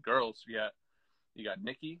start with the girls. You got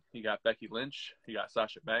Nikki, you got Becky Lynch, you got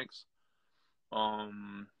Sasha Banks,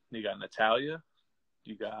 you got Natalia,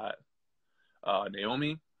 you got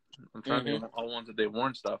Naomi. I'm trying to think of all the ones that they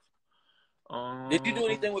worn stuff. Did you do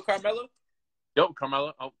anything with Carmella? Yep,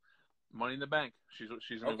 Carmella. Oh, Money in the Bank. She's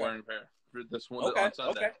gonna be wearing a pair for this one on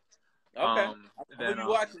Sunday. Okay. Then you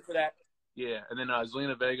watching for that. Yeah, and then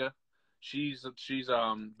Zelina Vega. She's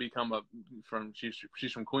become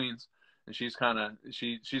she's from Queens. And she's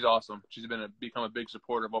awesome. She's become a big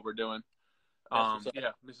supporter of what we're doing.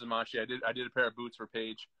 Mrs. MACHE. I did a pair of boots for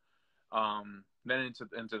Paige. Then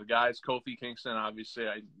into the guys, Kofi Kingston. Obviously,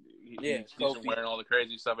 he's been wearing all the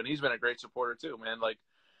crazy stuff, and he's been a great supporter too, man. Like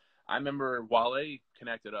I remember Wale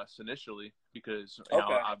connected us initially because you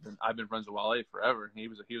know, I've been friends with Wale forever. He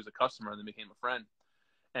was a customer and then became a friend,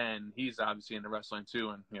 and he's obviously into wrestling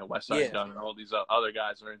too, and, you know, West Side Gun and all these other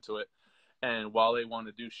guys are into it. And Wale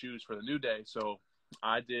wanted to do shoes for the New Day, so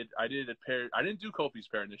I did a pair. I didn't do Kofi's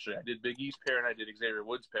pair initially. I did Big E's pair and I did Xavier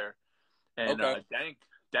Woods' pair, and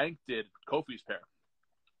Dank did Kofi's pair.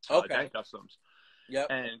 Dank Customs. Yep.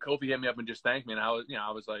 And Kofi hit me up and just thanked me, and I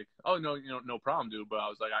was like, oh no, you know, no problem, dude. But I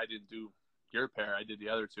was like, I didn't do your pair. I did the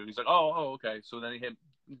other two. He's like, oh, okay. So then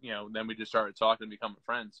then we just started talking and becoming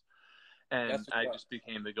friends, and I just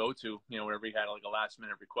became the go-to. You know, whenever he had like a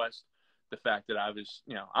last-minute request. The fact that I was,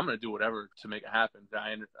 you know, I'm going to do whatever to make it happen.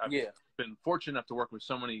 I've been fortunate enough to work with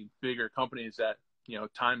so many bigger companies that, you know,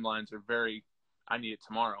 timelines are I need it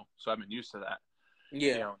tomorrow. So I've been used to that.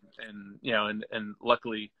 Yeah. You know, and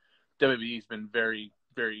luckily WWE's been very,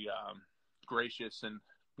 very gracious and,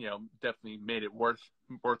 you know, definitely made it worth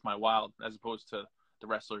my while as opposed to the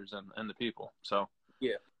wrestlers and the people. So,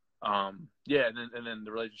 yeah. Yeah, and then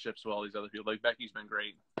the relationships with all these other people. Like Becky's been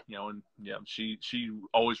great, and she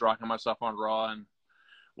always rocking my stuff on Raw and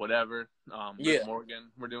whatever. Liv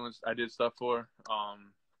Morgan, I did stuff for.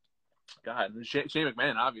 God, Shane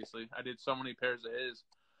McMahon, obviously, I did so many pairs of his.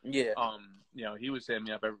 Yeah. He was hitting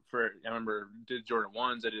me up I remember did Jordan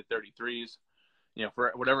 1s, I did 33s.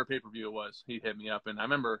 For whatever pay-per-view it was, he'd hit me up. And I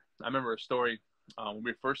remember a story when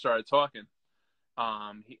we first started talking.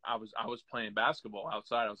 I was playing basketball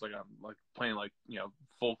outside. I was like, I'm playing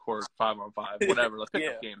full court 5-on-5, whatever, like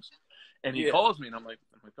pickup games. And he calls me, and I'm like,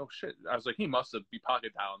 oh shit. I was like, he must have be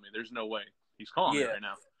pocket dialing me. There's no way he's calling me right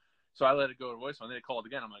now. So I let it go to voicemail, and then he called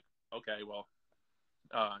again. I'm like, okay, well,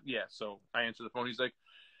 So I answer the phone. He's like,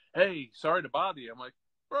 hey, sorry to bother you. I'm like,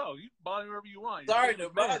 bro, you bother me wherever you want. Sorry to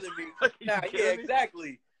bother me. Yeah,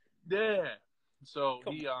 exactly. Yeah. So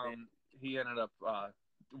he ended up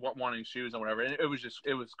wanting shoes and whatever, and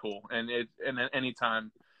it was cool. And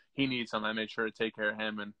anytime he needs something, I made sure to take care of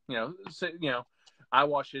him. And I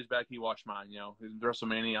wash his back, he washed mine.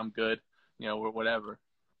 WrestleMania, I'm good. Whatever.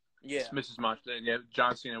 Yeah. Mrs. Mosh. Yeah,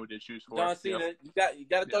 John Cena we did shoes for. John Cena, you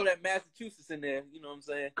got to throw that Massachusetts in there. You know what I'm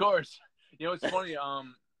saying? Of course. It's funny.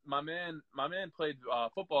 My man played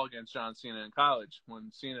football against John Cena in college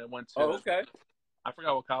when Cena went to. Oh, okay. I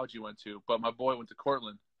forgot what college he went to, but my boy went to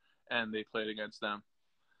Cortland, and they played against them.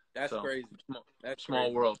 That's crazy. That's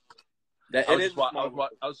small world. I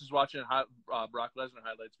was just watching Brock Lesnar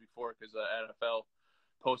highlights before because NFL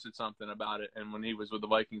posted something about it, and when he was with the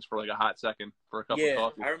Vikings for like a hot second for a couple of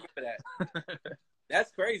coffees. I remember that.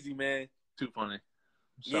 That's crazy, man. Too funny.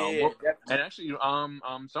 So, and actually,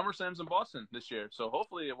 SummerSlam's in Boston this year, so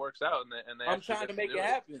hopefully it works out. And they I'm trying to make it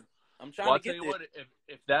happen. I'm trying to get there. I'll tell you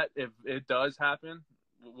what, if it does happen,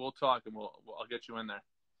 we'll talk and I'll get you in there.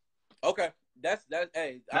 Okay, that's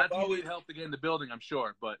hey. Not that you need help to get in the building, I'm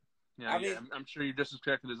sure, but I'm sure you're just as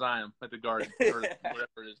connected as I am at the Garden or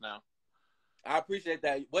whatever it is now. I appreciate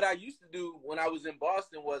that. What I used to do when I was in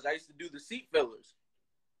Boston was I used to do the seat fillers.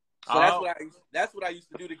 So that's what I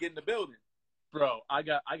used to do to get in the building. Bro, I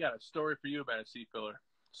got a story for you about a seat filler.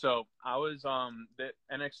 So I was the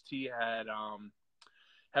NXT had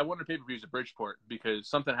one of the pay-per-views at Bridgeport because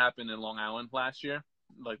something happened in Long Island last year,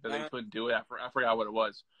 like that they couldn't do it. I forgot what it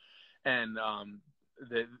was, and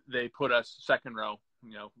they put us second row.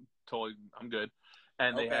 Totally, I'm good.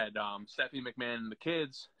 And they had Stephanie McMahon and the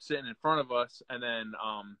kids sitting in front of us, and then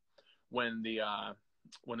when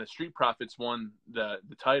the Street Profits won the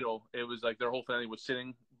title, it was like their whole family was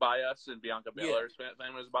sitting by us, and Bianca Belair's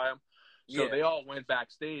family was by them. So they all went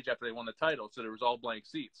backstage after they won the title. So there was all blank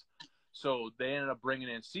seats. So they ended up bringing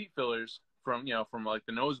in seat fillers from like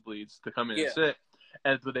the nosebleeds to come in and sit.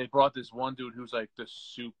 And they brought this one dude who's like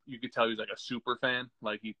you could tell he was like a super fan.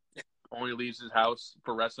 Like he only leaves his house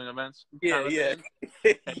for wrestling events. And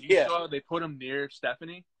you saw they put him near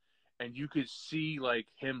Stephanie, and you could see like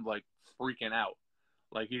him like freaking out.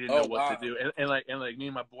 Like he didn't know what to do. And like me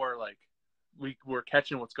and my boy are like, we were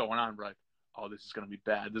catching what's going on. We're like, oh, this is going to be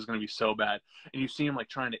bad. This is going to be so bad. And you see him like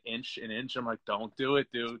trying to inch and inch. I'm like, don't do it,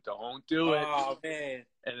 dude. Don't do it. Oh, man.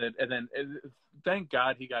 And then thank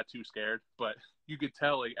God he got too scared. But you could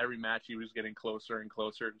tell like every match he was getting closer and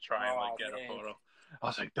closer to try and like get a photo. I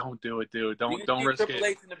was like, don't do it, dude. Don't risk it. Triple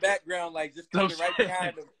H in the background, like just coming right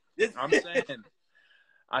behind him. I'm saying,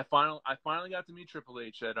 I finally got to meet Triple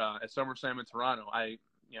H at SummerSlam in Toronto. I've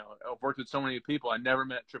worked with so many people. I never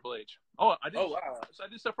met Triple H. Oh, I did. Oh, wow. So I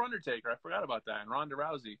did stuff for Undertaker. I forgot about that. And Ronda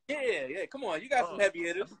Rousey. Yeah. Come on, you got some heavy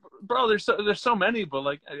hitters, bro. There's so many, but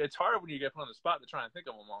like it's hard when you get put on the spot to try and think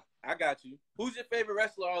of them all. I got you. Who's your favorite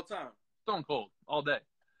wrestler all time? Stone Cold, all day.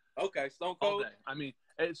 Okay, Stone Cold. All day. I mean,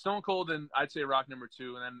 it's Stone Cold, and I'd say Rock number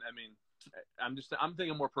 2, and then I'm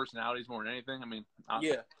thinking more personalities more than anything. I mean,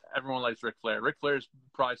 everyone likes Ric Flair. Ric Flair is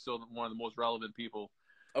probably still one of the most relevant people.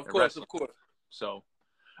 Of course. So,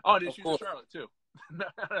 I did shoes in Charlotte too. Now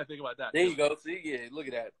that I think about that. There you go. See, look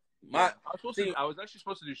at that. I was actually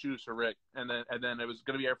supposed to do shoes for Rick, and then it was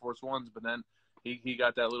going to be Air Force Ones, but then he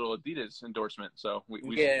got that little Adidas endorsement, so we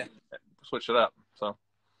switched it up. So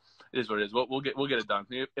it is what it is. We'll get it done.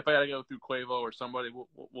 If I got to go through Quavo or somebody,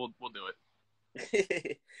 we'll do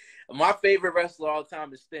it. My favorite wrestler all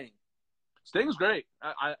time is Sting. Sting's great.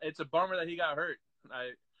 It's a bummer that he got hurt.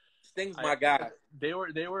 Sting's my guy. They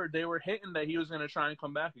were hinting that he was going to try and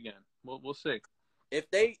come back again. We'll see. If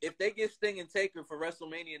they get Sting and Taker for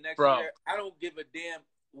WrestleMania next year, I don't give a damn.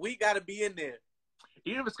 We got to be in there.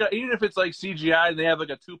 Even if it's like CGI and they have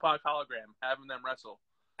like a Tupac hologram having them wrestle.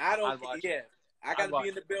 I got to be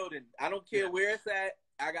in the building. I don't care where it's at.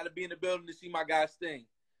 I got to be in the building to see my guy Sting.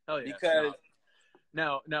 Hell yeah. Because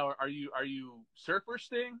now are you Surfer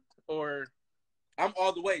Sting or? I'm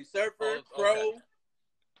all the way. Surfer, Oh, Crow,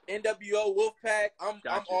 okay. NWO, Wolfpack. I'm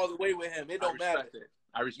Gotcha. all the way with him. It don't matter.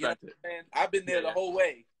 I respect it. Man, I've been there the whole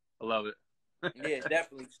way. I love it. Yeah,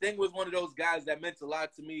 definitely. Sting was one of those guys that meant a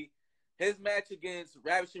lot to me. His match against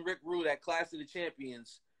Ravishing Rick Rude at Clash of the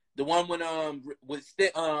Champions, the one when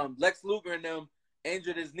Lex Luger and them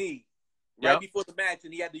injured his knee right before the match,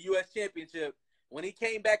 and he had the U.S. Championship. When he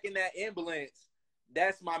came back in that ambulance,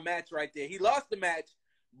 that's my match right there. He lost the match,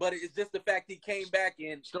 but it's just the fact he came back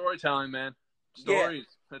in. Storytelling, man. Stories.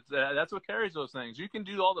 Yeah. That's what carries those things. You can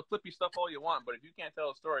do all the flippy stuff all you want, but if you can't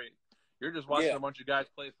tell a story, you're just watching a bunch of guys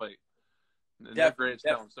play fight. And they're great at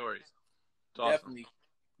telling stories. It's awesome. Definitely.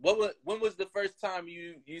 When was the first time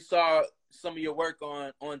you saw some of your work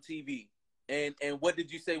on TV? And what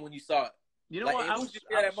did you say when you saw it? You know what? I was just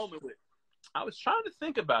that moment with. I was trying to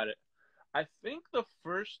think about it. I think the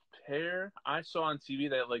first pair I saw on TV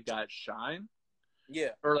that like got shine,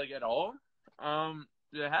 or like at all,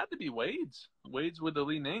 it had to be Wade's. Wade's with the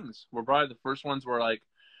Lee Nings were probably the first ones where like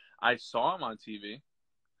I saw them on TV.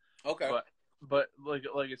 Okay. But like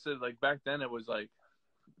I said, like back then it was like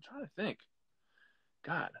I'm trying to think.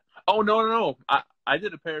 God. Oh no. I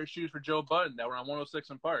did a pair of shoes for Joe Budden that were on 106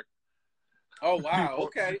 in Park. Oh wow.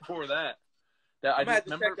 Okay. Before that. I'm gonna have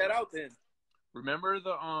to check that out then. Remember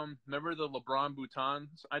the LeBron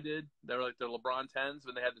Boutons I did? They were like the LeBron 10s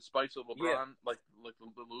when they had the spikes of LeBron, like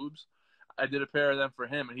the lubes. I did a pair of them for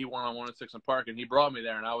him, and he won on 106 in Park, and he brought me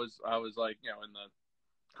there, and I was like, you know, in the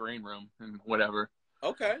green room and whatever.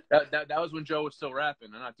 Okay. That was when Joe was still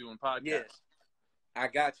rapping and not doing podcasts. Yeah. I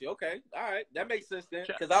got you. Okay. All right. That makes sense then,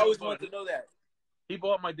 because I always wanted to know that. He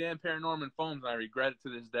bought my damn Paranorman foams, and I regret it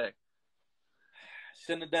to this day.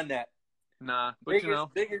 Shouldn't have done that. Nah, but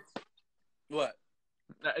biggest. What?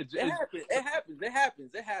 It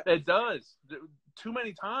happens. It does. Too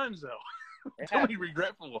many times, though. Totally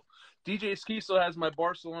regretful. DJ Ski still has my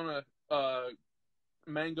Barcelona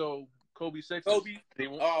Mango Kobe 6s. Oh,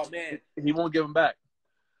 man. He won't give them back.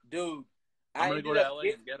 Dude. I'm going to go to LA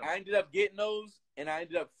and get them. I ended up getting those, and I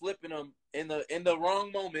ended up flipping them in the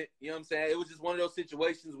wrong moment. You know what I'm saying? It was just one of those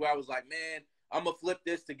situations where I was like, man, I'm going to flip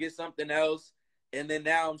this to get something else. And then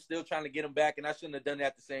now I'm still trying to get them back, and I shouldn't have done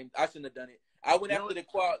that I shouldn't have done it. I went after the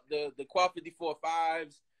Quad 54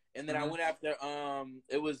 5s, and then I went after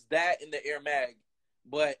it was that and the Air Mag.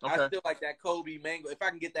 But I still like that Kobe Mango. If I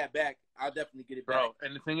can get that back, I'll definitely get it back. Bro,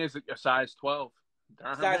 and the thing is, a size 12.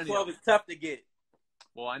 Size 12 is tough to get.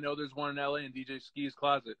 Well, I know there's one in LA in DJ Ski's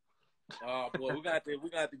closet. Oh boy, we're gonna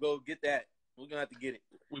have to go get that. We're gonna have to get it.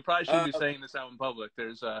 We probably shouldn't be saying this out in public.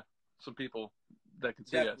 There's some people that can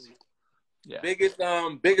see us. Yeah.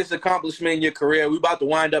 Biggest accomplishment in your career. We about to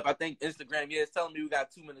wind up. I think Instagram. Yeah, it's telling me we got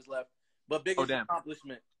 2 minutes left. But biggest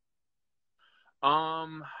accomplishment.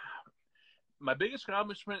 My biggest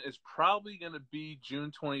accomplishment is probably going to be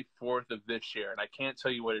June 24th of this year, and I can't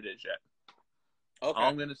tell you what it is yet. Okay. All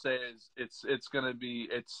I'm going to say is it's going to be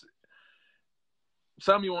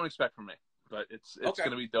something you won't expect from me, but it's going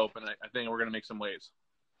to be dope, and I think we're going to make some waves.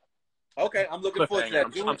 Okay, I'm looking forward to that.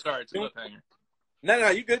 I'm sorry, it's a cliffhanger.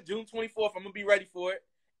 No, you good. June 24th, I'm gonna be ready for it.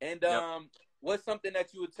 And what's something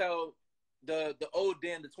that you would tell the old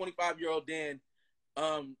Dan, the 25-year-old Dan,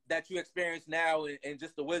 that you experience now and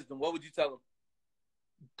just the wisdom? What would you tell him?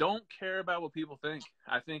 Don't care about what people think.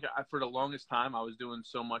 I think for the longest time I was doing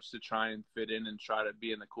so much to try and fit in and try to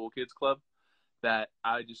be in the cool kids club that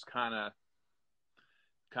I just kind of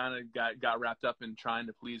got wrapped up in trying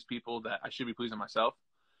to please people that I should be pleasing myself.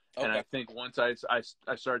 Okay. And I think once I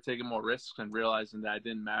started taking more risks and realizing that it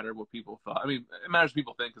didn't matter what people thought. I mean, it matters what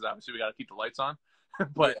people think because obviously we got to keep the lights on,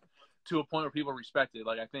 but to a point where people respect it.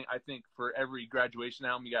 Like I think for every graduation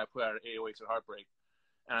album you got to put out an 808s and Heartbreak,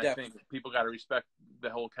 and I think people got to respect the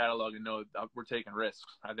whole catalog and know that we're taking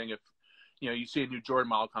risks. I think if you see a new Jordan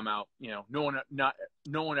model come out, no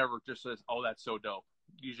one ever just says, "Oh, that's so dope."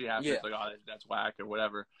 Usually happens like, "Oh, that's whack" or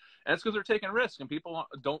whatever, and it's because they're taking risks and people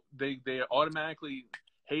they automatically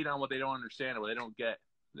hate on what they don't understand or what they don't get.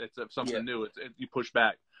 It's something new. You push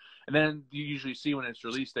back. And then you usually see when it's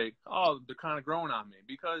release date, oh, they're kind of growing on me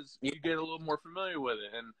because you get a little more familiar with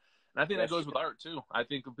it. And I think that goes with art too. I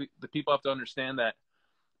think the people have to understand that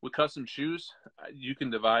with custom shoes, you can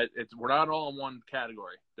divide it. We're not all in one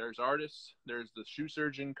category. There's artists, there's the shoe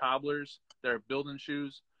surgeon, cobblers, they're building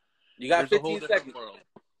shoes. You got 15 seconds.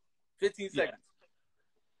 15 seconds.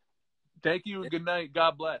 Thank you. Good night.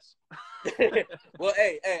 God bless. Well,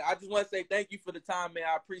 hey, I just want to say thank you for the time, man.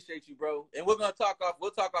 I appreciate you, bro. And we'll talk off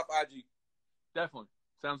IG. Definitely.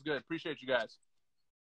 Sounds good. Appreciate you guys.